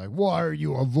house and be like, "Why are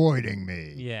you avoiding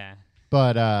me?" Yeah.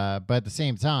 But at the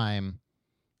same time,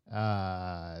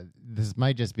 this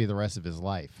might just be the rest of his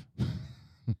life.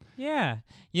 Yeah.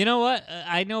 You know what?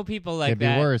 I know people like Could be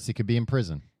that. worse. He could be in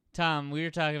prison. Tom, we were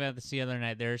talking about this the other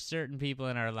night. There are certain people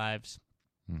in our lives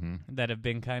Mm-hmm. that have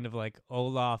been kind of like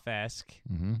Olaf-esque,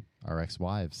 Mm-hmm. Our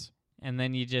ex-wives. and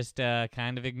then you just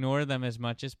kind of ignore them as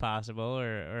much as possible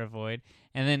or avoid.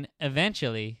 And then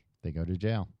eventually They go to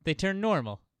jail. they turn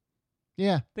normal.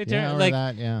 Yeah. They yeah, turn or like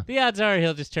that, yeah. the odds are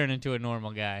he'll just turn into a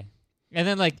normal guy. And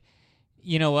then like,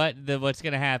 you know what? What's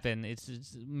gonna happen? It's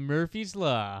Murphy's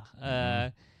Law.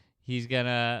 You're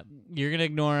gonna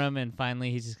ignore him, and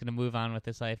finally he's just gonna move on with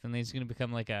his life, and then he's gonna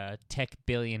become like a tech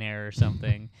billionaire or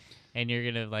something. And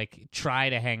you're gonna like try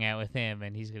to hang out with him,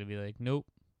 and he's gonna be like, "Nope,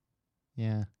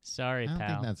 Yeah. sorry, I don't think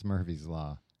pal." that's Murphy's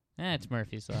Law. It's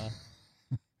Murphy's Law.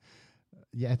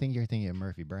 Yeah, I think you're thinking of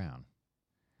Murphy Brown.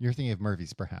 You're thinking of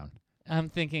Murphy's Brown. I'm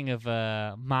thinking of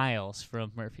Miles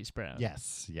from Murphy's Brown.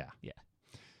 Yes. Yeah. Yeah.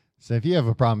 So if you have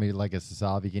a problem you'd like us to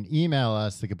solve, you can email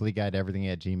us,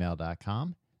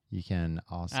 thecompleteguideeverything@gmail.com. You can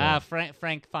also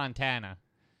Frank Fontana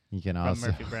you can from also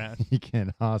Murphy Brown. you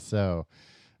can also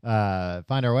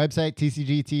find our website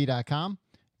tcgt.com.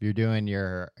 If you're doing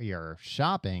your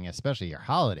shopping, especially your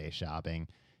holiday shopping,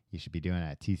 you should be doing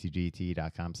it at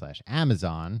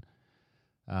tcgt.com/Amazon.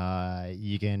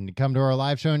 You can come to our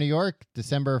live show in New York,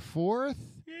 December 4th.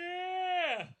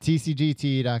 Yeah.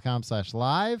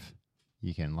 tcgt.com/live.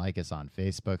 You can like us on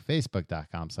Facebook,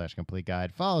 facebook.com/complete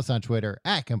guide. Follow us on Twitter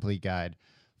 @complete guide.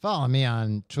 Follow me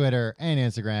on Twitter and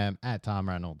Instagram @Tom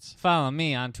Reynolds. Follow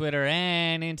me on Twitter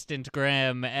and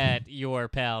Instagram at your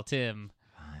pal Tim.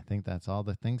 I think that's all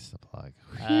the things to plug.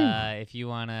 If you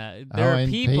wanna, there are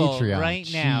and people Patreon. right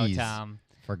now, Jeez. Tom.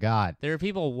 Forgot. There are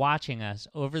people watching us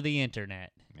over the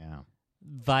internet Yeah,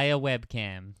 via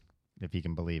webcam. if you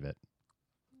can believe it.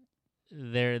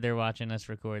 They're watching us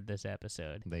record this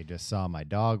episode. They just saw my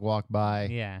dog walk by.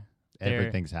 Yeah, they're-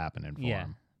 Everything's happening for yeah.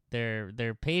 them. They're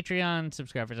Patreon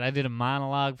subscribers. I did a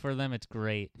monologue for them. It's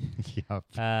great. Yep.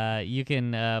 You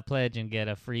can pledge and get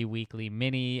a free weekly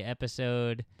mini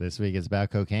episode. This week is about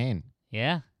cocaine.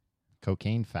 Yeah,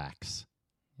 Cocaine facts.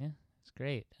 it's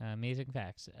great. Amazing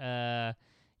facts.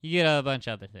 You get a bunch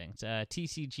of other things.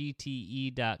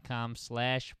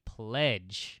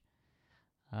 tcgte.com/pledge.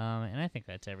 And I think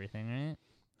that's everything, right?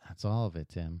 That's all of it,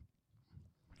 Tim.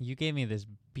 You gave me this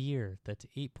beer that's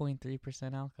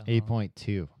 8.3% alcohol.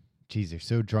 8.2. Jeez, you're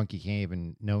so drunk you can't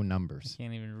even know numbers.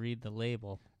 Can't even read the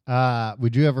label.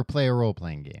 Would you ever play a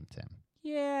role-playing game, Tim?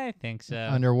 Yeah, I think so.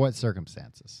 Under what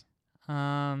circumstances?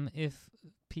 If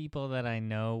people that I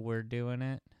know were doing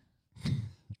it.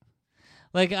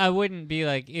 Like, I wouldn't be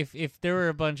like, if there were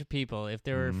a bunch of people, if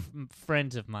there were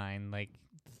friends of mine, like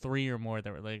 3 or more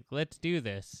that were like, let's do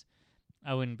this,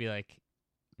 I wouldn't be like,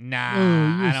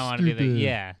 nah, I don't want to do that.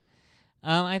 Yeah.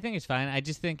 I think it's fine. I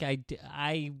just think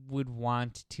I would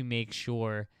want to make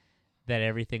sure that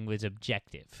everything was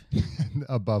objective.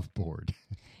 Above board.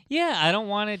 Yeah, I don't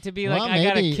want it to be like, I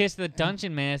gotta kiss the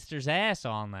dungeon master's ass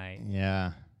all night.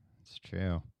 Yeah, it's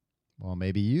true. Well,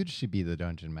 maybe you should be the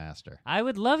dungeon master. I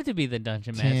would love to be the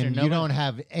dungeon master. Tim, you don't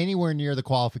have anywhere near the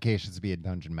qualifications to be a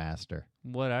dungeon master.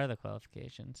 What are the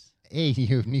qualifications? A,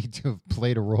 you need to have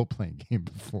played a role-playing game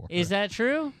before. Is that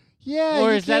true? Yeah.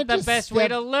 Or is that the best way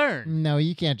to learn? No,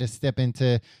 you can't just step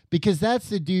into... Because that's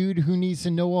the dude who needs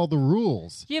to know all the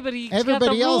rules. Yeah, but everybody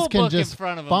got the else rule can book just in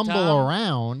front of him, fumble Tom.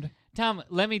 around. Tom,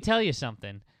 let me tell you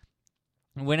something.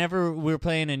 Whenever we're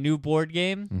playing a new board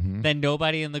game that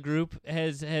nobody in the group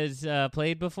has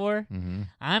played before,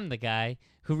 I'm the guy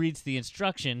who reads the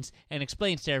instructions and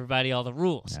explains to everybody all the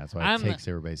rules. That's why it takes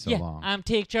everybody so long. I'm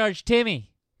Take Charge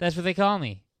Timmy. That's what they call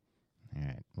me. All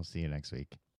right. We'll see you next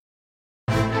week.